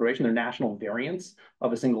Serbo-Croatian. They're national variants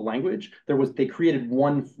of a single language. They created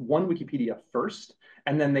one Wikipedia first,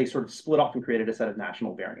 and then they sort of split off and created a set of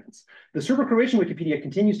national variants. The Serbo-Croatian Wikipedia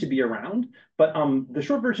continues to be around, but the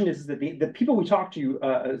short version is that the people we talked to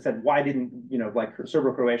said, why didn't like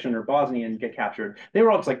Serbo-Croatian or Bosnian get captured? They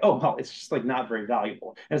were all just like, oh well, it's just like not very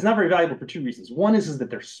valuable, and it's not very valuable for two reasons. One is that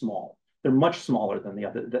they're small. They're much smaller than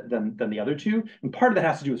the other two, and part of that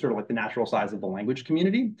has to do with sort of like the natural size of the language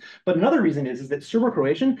community. But another reason is that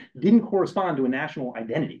Serbo-Croatian didn't correspond to a national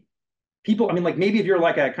identity. People, I mean, like maybe if you're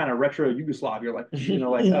like a kind of retro Yugoslav, you're like,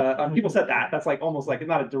 people said that. That's like almost like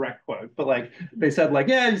not a direct quote, but like they said like,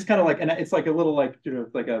 yeah, it's kind of like, and it's like a little like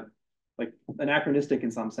like anachronistic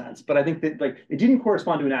in some sense. But I think that like it didn't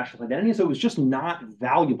correspond to a national identity, so it was just not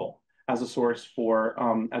valuable as a source for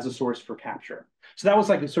capture. So that was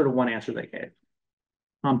like sort of one answer they gave.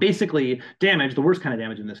 Basically, damage, the worst kind of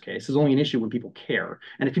damage in this case, is only an issue when people care,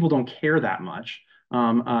 and if people don't care that much,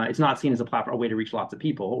 it's not seen as a way to reach lots of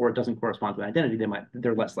people, or it doesn't correspond to an identity.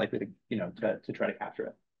 They're less likely to try to capture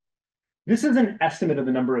it. This is an estimate of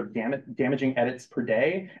the number of damaging edits per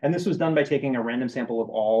day, and this was done by taking a random sample of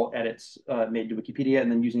all edits made to Wikipedia,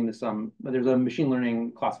 and then using this. There's a machine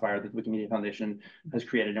learning classifier that the Wikimedia Foundation has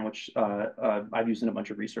created, and which I've used in a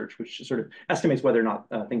bunch of research, which sort of estimates whether or not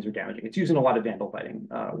things are damaging. It's used in a lot of vandal fighting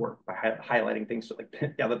work by highlighting things. So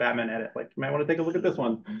like, yeah, the Batman edit. Like, you might want to take a look at this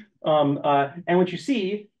one. And what you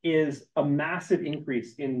see is a massive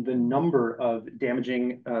increase in the number of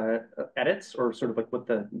damaging edits, or sort of like what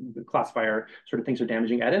the classifier sort of thinks are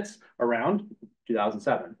damaging edits around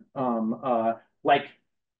 2007. Like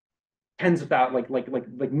tens of thousands,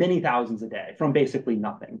 like many thousands a day from basically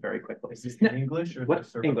nothing very quickly. Is this in English or what?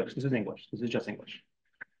 English? This is English. This is just English.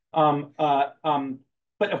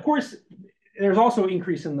 But of course, there's also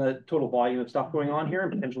increase in the total volume of stuff going on here,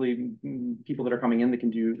 and potentially people that are coming in that can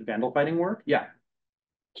do vandal fighting work. Yeah.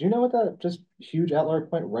 Do you know what that just huge outlier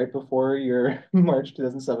point right before your March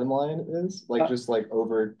 2007 line is? Like just like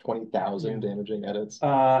over 20,000 damaging edits?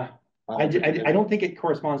 I don't think it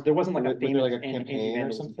corresponds. There wasn't like a famous like a campaign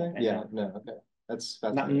or something. Yeah, no, okay. That's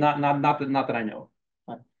not that I know.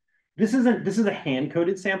 This is a hand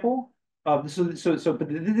coded sample. But this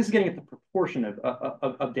is getting at the proportion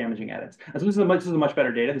of damaging edits. And so this is a much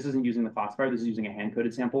better data. This isn't using the classifier. This is using a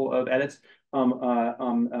hand-coded sample of edits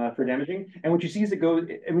for damaging. And what you see is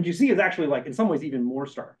is actually like in some ways even more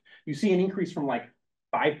stark. You see an increase from like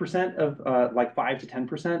 5% of like 5 to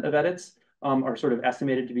 10% of edits are sort of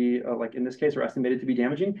estimated to be like in this case are estimated to be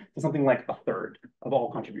damaging to something like a third of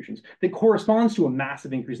all contributions. That corresponds to a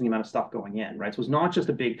massive increase in the amount of stuff going in, right? So it's not just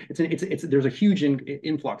a big. There's a huge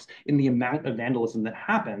influx in the amount of vandalism that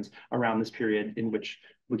happens around this period in which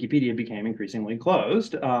Wikipedia became increasingly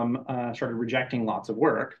closed, started rejecting lots of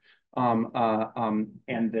work, and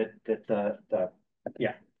the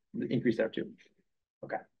increase there too.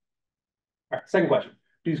 Okay. All right. Second question.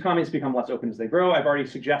 Do these comments become less open as they grow? I've already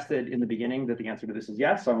suggested in the beginning that the answer to this is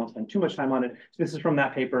yes, so I won't spend too much time on it. So this is from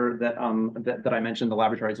that paper that I mentioned, the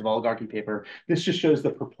Laboratories of Oligarchy paper. This just shows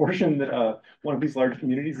the proportion that one of these large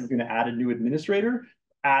communities is going to add a new administrator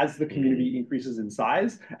as the community increases in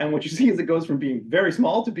size. And what you see is it goes from being very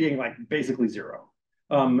small to being like basically zero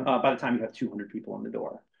by the time you have 200 people in the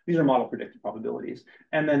door. These are model predicted probabilities.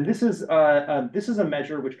 And then this is a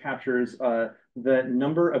measure which captures the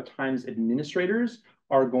number of times administrators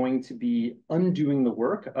are going to be undoing the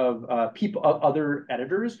work of other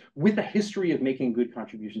editors with a history of making good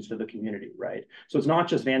contributions to the community, right? So it's not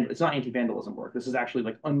just it's not anti-vandalism work. This is actually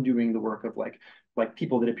like undoing the work of like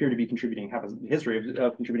people that appear to be contributing, have a history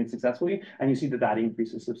of contributing successfully, and you see that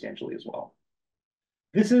increases substantially as well.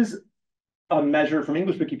 This is a measure from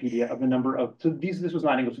English Wikipedia of the number of, so this was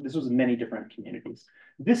not English, this was many different communities.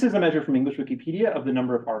 This is a measure from English Wikipedia of the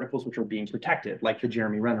number of articles which are being protected, like the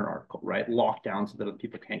Jeremy Renner article, right? Locked down so that other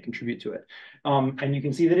people can't contribute to it. And you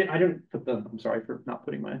can see that I'm sorry for not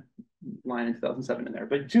putting my line in 2007 in there,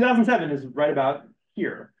 but 2007 is right about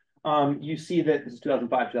here. You see that this is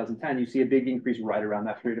 2005, 2010, you see a big increase right around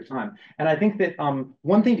that period of time. And I think that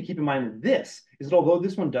one thing to keep in mind with this is that although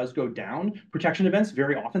this one does go down, protection events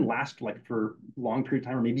very often last like for a long period of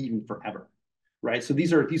time or maybe even forever, right? So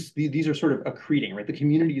these are sort of accreting, right? The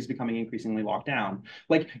community is becoming increasingly locked down.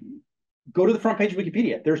 Like go to the front page of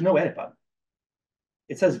Wikipedia, there's no edit button.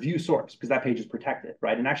 It says view source because that page is protected,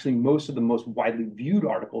 right? And actually most of the most widely viewed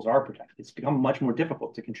articles are protected. It's become much more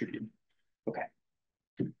difficult to contribute. Okay.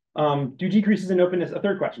 Do decreases in openness, a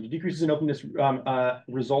third question, do decreases in openness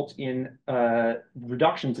result in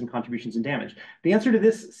reductions in contributions and damage? The answer to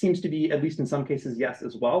this seems to be, at least in some cases, yes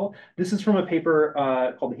as well. This is from a paper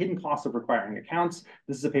called The Hidden Costs of Requiring Accounts.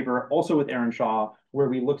 This is a paper also with Aaron Shaw, where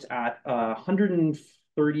we looked at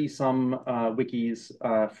 130 some wikis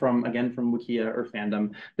from Wikia or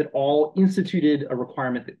Fandom that all instituted a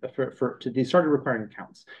requirement they started requiring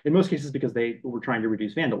accounts. In most cases because they were trying to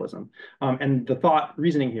reduce vandalism. And the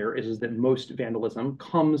reasoning here is that most vandalism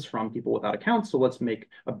comes from people without accounts. So let's make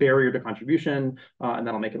a barrier to contribution and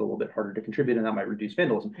that'll make it a little bit harder to contribute and that might reduce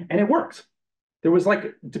vandalism. And it works. There was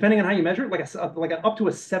like, depending on how you measure it, like up to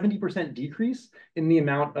a 70% decrease in the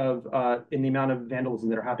amount of vandalism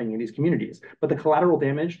that are happening in these communities. But the collateral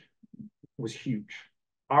damage was huge.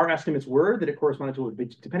 Our estimates were that it corresponded to,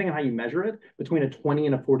 depending on how you measure it, between a 20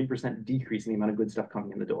 and a 40% decrease in the amount of good stuff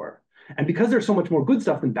coming in the door. And because there's so much more good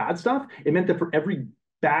stuff than bad stuff, it meant that for every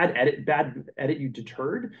bad edit you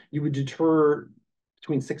deterred, you would deter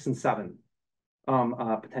between 6 and 7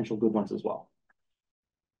 potential good ones as well.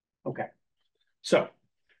 Okay. So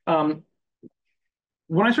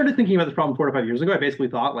when I started thinking about this problem 4 to 5 years ago, I basically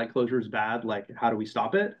thought like closure is bad, like how do we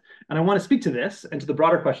stop it? And I want to speak to this and to the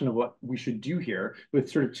broader question of what we should do here with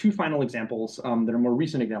sort of 2 final examples that are more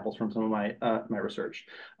recent examples from some of my research.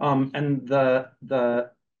 So anyway,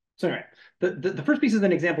 the first piece is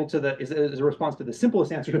an example is a response to the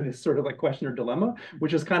simplest answer to this sort of like question or dilemma,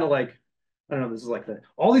 which is kind of like, I don't know, this is like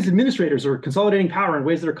all these administrators are consolidating power in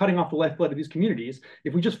ways that are cutting off the lifeblood of these communities.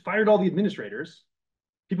 If we just fired all the administrators,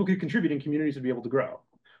 people could contribute and communities would be able to grow.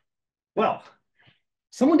 Well,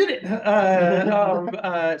 Someone did it.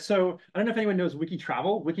 So I don't know if anyone knows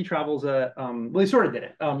WikiTravel. WikiTravel's well, they sort of did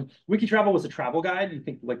it. WikiTravel was a travel guide. You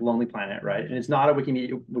think like Lonely Planet, right? And it's not a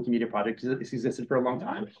Wikimedia project. It's existed for a long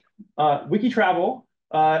time. WikiTravel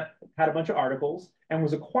had a bunch of articles and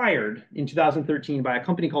was acquired in 2013 by a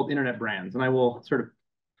company called Internet Brands. And I will sort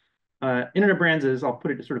of Internet Brands is, I'll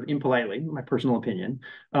put it sort of impolitely, my personal opinion.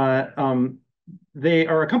 They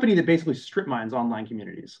are a company that basically strip mines online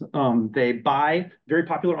communities. They buy very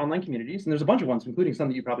popular online communities, and there's a bunch of ones, including some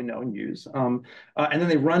that you probably know and use. And then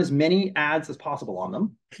they run as many ads as possible on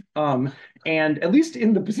them. And at least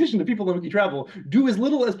in the position of people in WikiTravel, do as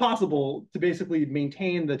little as possible to basically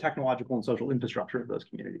maintain the technological and social infrastructure of those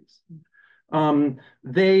communities.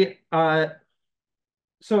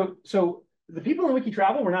 So the people in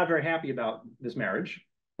WikiTravel were not very happy about this marriage.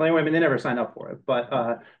 Well, anyway, I mean, they never signed up for it, but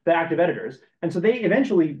the active editors. And so they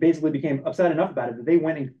eventually basically became upset enough about it that they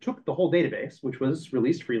went and took the whole database, which was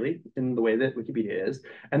released freely in the way that Wikipedia is,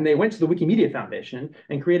 and they went to the Wikimedia Foundation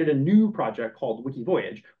and created a new project called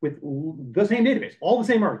WikiVoyage with the same database, all the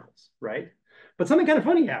same articles, right? But something kind of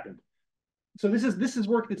funny happened. So this is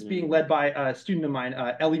work that's being led by a student of mine,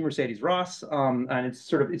 Ellie Mercedes Ross, and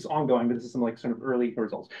it's ongoing, but this is some like sort of early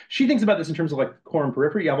results. She thinks about this in terms of like core and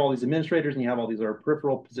periphery. You have all these administrators and you have all these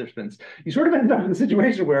peripheral participants. You sort of end up in a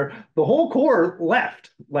situation where the whole core left,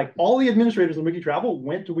 like all the administrators in WikiTravel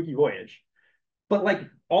went to WikiVoyage. But like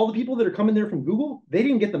all the people that are coming there from Google, they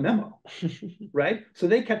didn't get the memo, right? So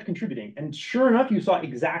they kept contributing. And sure enough, you saw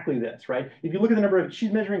exactly this, right? If you look at the number of,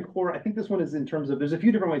 she's measuring core, I think this one is in terms of, there's a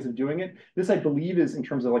few different ways of doing it. This, I believe, is in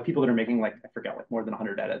terms of like people that are making like, I forget, like more than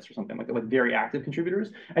 100 edits or something like that, like very active contributors.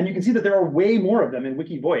 And you can see that there are way more of them in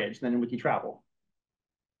WikiVoyage than in WikiTravel.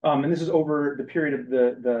 And this is over the period of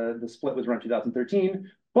the split was around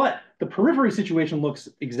 2013. But the periphery situation looks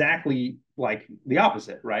exactly like the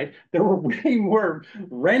opposite, right? There were way more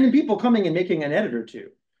random people coming and making an edit or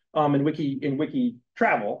two in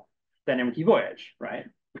WikiTravel than in WikiVoyage, right?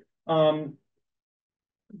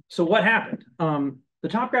 So what happened? The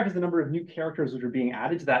top graph is the number of new characters which are being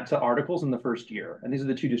added to articles in the first year, and these are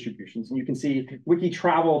the two distributions. And you can see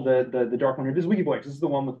WikiTravel, the dark one here. This is WikiVoyage. This is the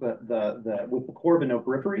one with the core but no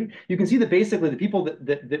periphery. You can see that basically the people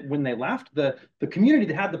that when they left, the community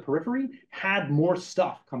that had the periphery had more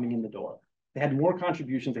stuff coming in the door. They had more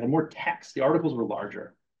contributions. They had more text. The articles were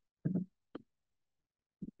larger.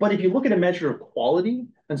 But if you look at a measure of quality,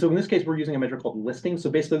 and so in this case, we're using a measure called listing. So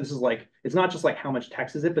basically, this is like, it's not just like how much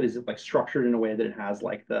text is it, but is it like structured in a way that it has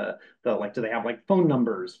like do they have like phone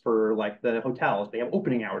numbers for like the hotels? They have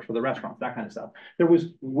opening hours for the restaurants, that kind of stuff. There was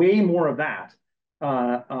way more of that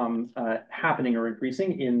happening or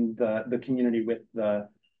increasing in the community with the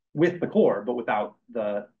core, but without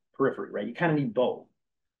the periphery, right? You kind of need both.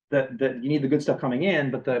 You need the good stuff coming in,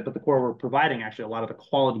 but the core were providing actually a lot of the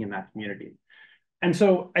quality in that community. And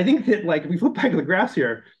so I think that like if we flip back to the graphs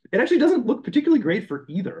here, it actually doesn't look particularly great for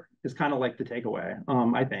either, is kind of like the takeaway,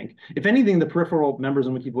 I think. If anything, the peripheral members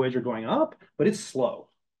in WikiVoyage are going up, but it's slow.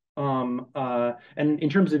 And in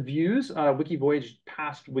terms of views, WikiVoyage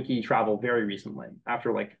passed WikiTravel very recently,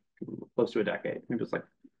 after like close to a decade. Maybe it's like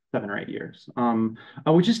 7 or 8 years.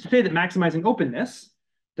 Which is to say that maximizing openness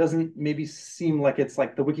doesn't maybe seem like it's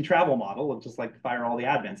like the WikiTravel model of just like fire all the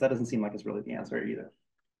admins. That doesn't seem like it's really the answer either.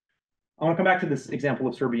 I want to come back to this example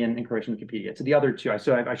of Serbian and Croatian Wikipedia. To the other two, I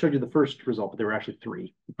showed you the first result, but there were actually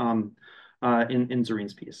 3 in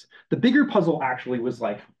Zorin's piece. The bigger puzzle actually was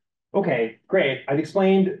like, okay, great. I've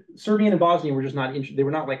explained Serbian and Bosnian were just not they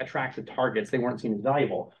were not like attractive targets. They weren't seen as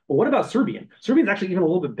valuable. But what about Serbian? Serbian's actually even a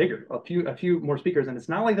little bit bigger, a few more speakers, and it's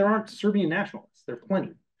not like there aren't Serbian nationalists. There are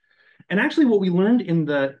plenty. And actually, what we learned in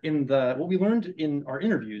our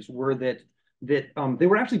interviews were that they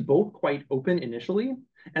were actually both quite open initially,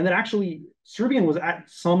 and that actually Serbian was at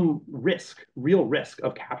some risk, real risk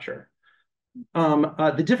of capture.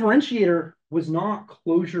 The differentiator was not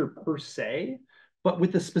closure per se, but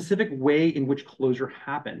with the specific way in which closure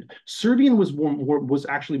happened. Serbian was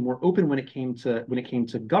actually more open when it came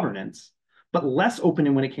to governance, but less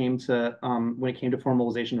open when it came to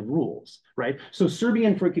formalization of rules, right? So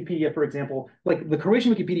Serbian for Wikipedia, for example, like the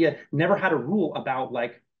Croatian Wikipedia never had a rule about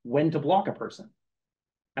like when to block a person.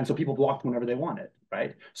 And so people blocked whenever they wanted,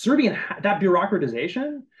 right? Serbian, that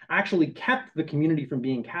bureaucratization actually kept the community from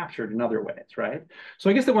being captured in other ways, right? So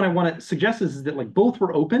I guess that what I want to suggest is that like both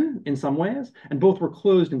were open in some ways and both were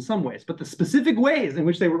closed in some ways, but the specific ways in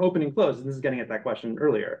which they were open and closed, and this is getting at that question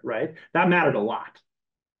earlier, right? That mattered a lot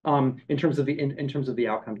in terms of the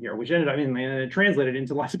outcome here, which ended up, it translated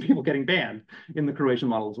into lots of people getting banned in the Croatian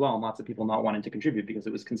model as well, and lots of people not wanting to contribute because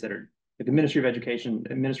it was considered like the Ministry of Education,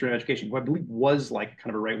 who I believe was like kind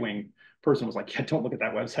of a right-wing person was like, yeah, don't look at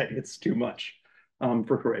that website. It's too much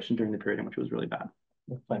for Croatian during the period in which it was really bad.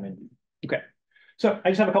 Okay. So I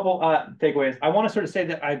just have a couple takeaways. I want to sort of say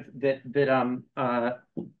that I've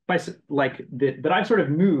sort of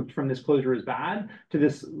moved from this closure is bad to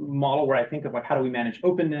this model where I think of like how do we manage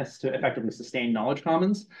openness to effectively sustain knowledge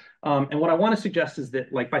commons. And what I want to suggest is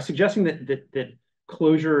that like by suggesting that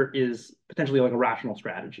closure is potentially like a rational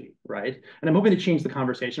strategy, right? And I'm hoping to change the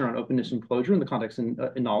conversation around openness and closure in the context in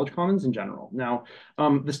knowledge commons in general. Now,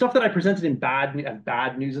 the stuff that I presented in bad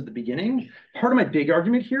news at the beginning, part of my big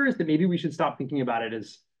argument here is that maybe we should stop thinking about it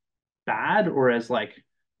as bad or as like,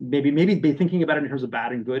 maybe thinking about it in terms of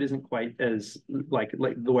bad and good isn't quite as like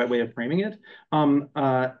the right way of framing it.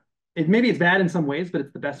 Maybe it's bad in some ways, but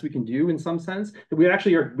it's the best we can do in some sense. That we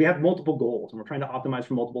have multiple goals and we're trying to optimize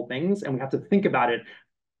for multiple things, and we have to think about it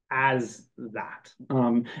as that.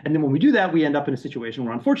 And then when we do that, we end up in a situation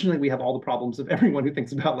where unfortunately we have all the problems of everyone who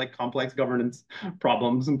thinks about like complex governance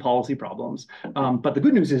problems and policy problems. But the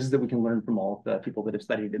good news is that we can learn from all of the people that have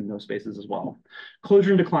studied in those spaces as well. Closure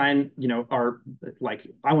and decline, you know, are like,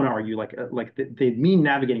 I want to argue like they mean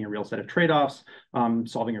navigating a real set of trade-offs,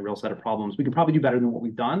 solving a real set of problems. We can probably do better than what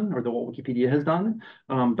we've done or than what Wikipedia has done.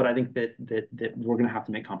 But I think that we're going to have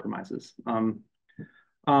to make compromises.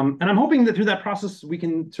 And I'm hoping that through that process, we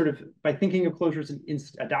can sort of, by thinking of closure as an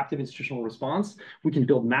adaptive institutional response, we can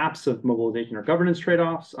build maps of mobilization or governance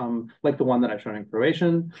trade-offs, like the one that I've shown in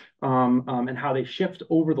Croatian, and how they shift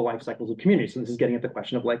over the life cycles of communities. So this is getting at the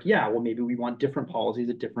question of like, yeah, well, maybe we want different policies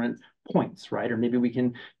at different points, right? Or maybe we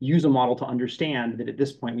can use a model to understand that at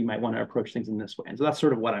this point, we might want to approach things in this way. And so that's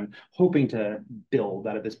sort of what I'm hoping to build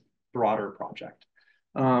out of this broader project.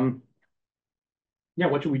 Yeah,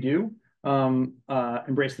 what should we do?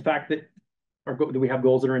 Embrace the fact that we have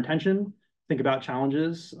goals that are intention, think about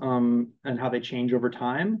challenges and how they change over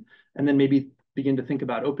time, and then maybe begin to think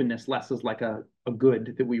about openness less as like a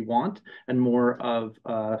good that we want and more of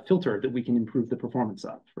a filter that we can improve the performance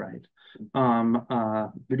of, right?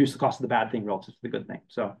 Reduce the cost of the bad thing relative to the good thing.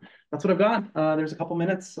 So that's what I've got. There's a couple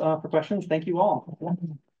minutes for questions. Thank you all.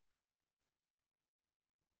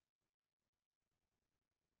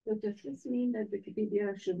 So does this mean that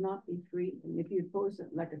Wikipedia should not be free? And if you post it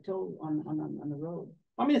like a toll on the road?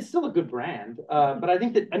 I mean, it's still a good brand, but I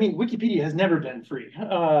think that, I mean, Wikipedia has never been free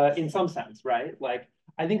in some sense, right? Like,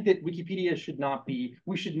 I think that Wikipedia should not be,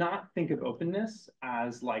 we should not think of openness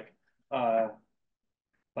as like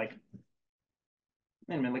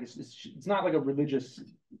it's not like a religious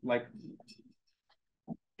like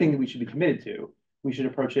thing that we should be committed to. We should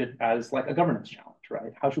approach it as like a governance challenge,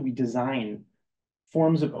 right? How should we design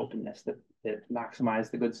forms of openness that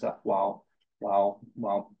maximize the good stuff while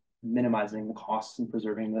minimizing the costs and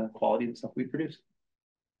preserving the quality of the stuff we produce?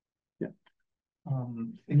 Yeah.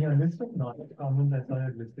 In your list of knowledge commons, I saw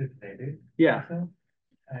you listed Reddit. Yeah. Also.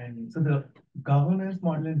 And so the governance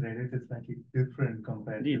model in Reddit is slightly different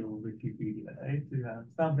compared to Wikipedia, right? So you have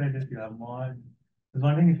subreddits, you have mods. I was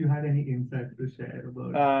wondering if you had any insights to share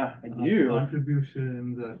about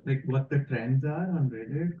contributions, or like what the trends are on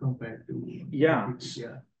Reddit compared to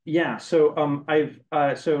Wikipedia. Yeah. So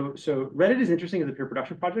so Reddit is interesting as a peer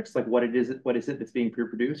production project. Like what is it that's being peer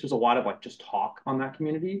produced? There's a lot of like just talk on that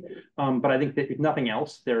community. But I think that if nothing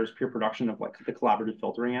else, there's peer production of like the collaborative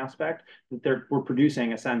filtering aspect. That we're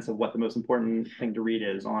producing a sense of what the most important thing to read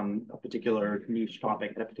is on a particular niche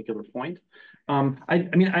topic at a particular point. I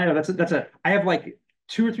mean, I know I have like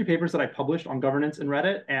 2 or 3 papers that I published on governance in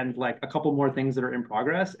Reddit, and like a couple more things that are in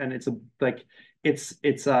progress. And it's I think it's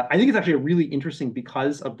actually a really interesting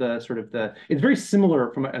because of the sort of it's very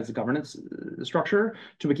similar as a governance structure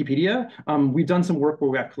to Wikipedia. We've done some work where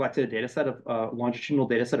we have collected a data set of longitudinal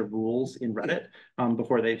data set of rules in Reddit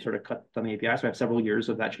before they sort of cut down the API. So I have several years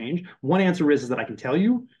of that change. One answer is that I can tell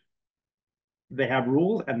you they have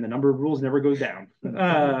rules, and the number of rules never goes down.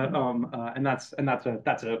 And that's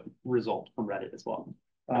a result from Reddit as well.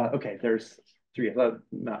 Okay, there's 3.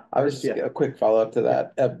 I was just a quick follow-up to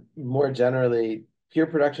that. More generally, peer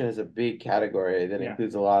production is a big category that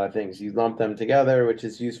includes a lot of things. You lump them together, which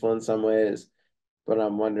is useful in some ways, but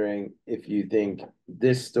I'm wondering if you think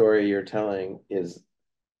this story you're telling is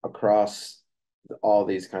across all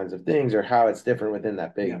these kinds of things, or how it's different within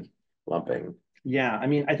that big lumping. Yeah, I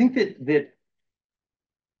mean, I think that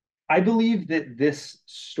I believe that this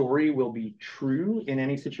story will be true in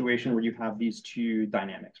any situation where you have these 2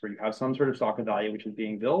 dynamics, where you have some sort of stock of value which is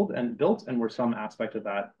being built, and where some aspect of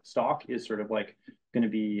that stock is sort of like going to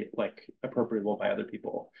be like appropriable by other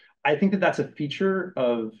people. I think that that's a feature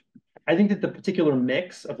of, I think that the particular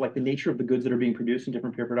mix of like the nature of the goods that are being produced in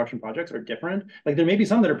different peer production projects are different. Like there may be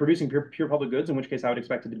some that are producing pure public goods, in which case I would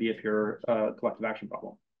expect it to be a pure collective action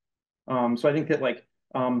problem. So I think that like,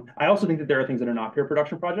 I also think that there are things that are not pure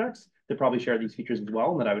production projects that probably share these features as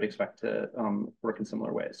well, and that I would expect to work in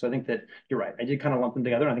similar ways. So I think that you're right. I did kind of lump them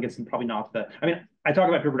together. I think it's probably not I mean, I talk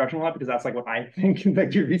about pure production a lot because that's like what I think and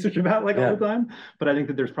like do research about like all the time. But I think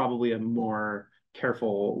that there's probably a more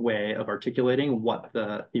careful way of articulating what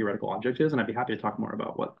the theoretical object is, and I'd be happy to talk more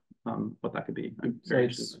about what that could be. So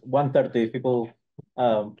it's 1:30. If people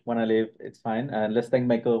want to leave, it's fine. And let's thank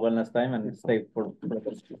Michael one last time and stay for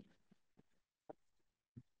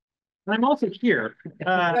I'm also here.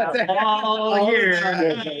 All here.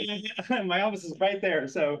 My office is right there.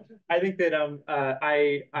 So I think that I'm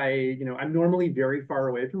normally very far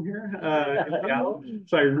away from here in Seattle.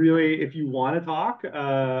 So I really, if you want to talk,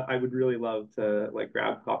 I would really love to like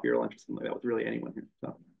grab coffee or lunch or something like that with really anyone here.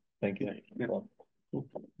 So thank you. Yeah.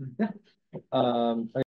 Yeah.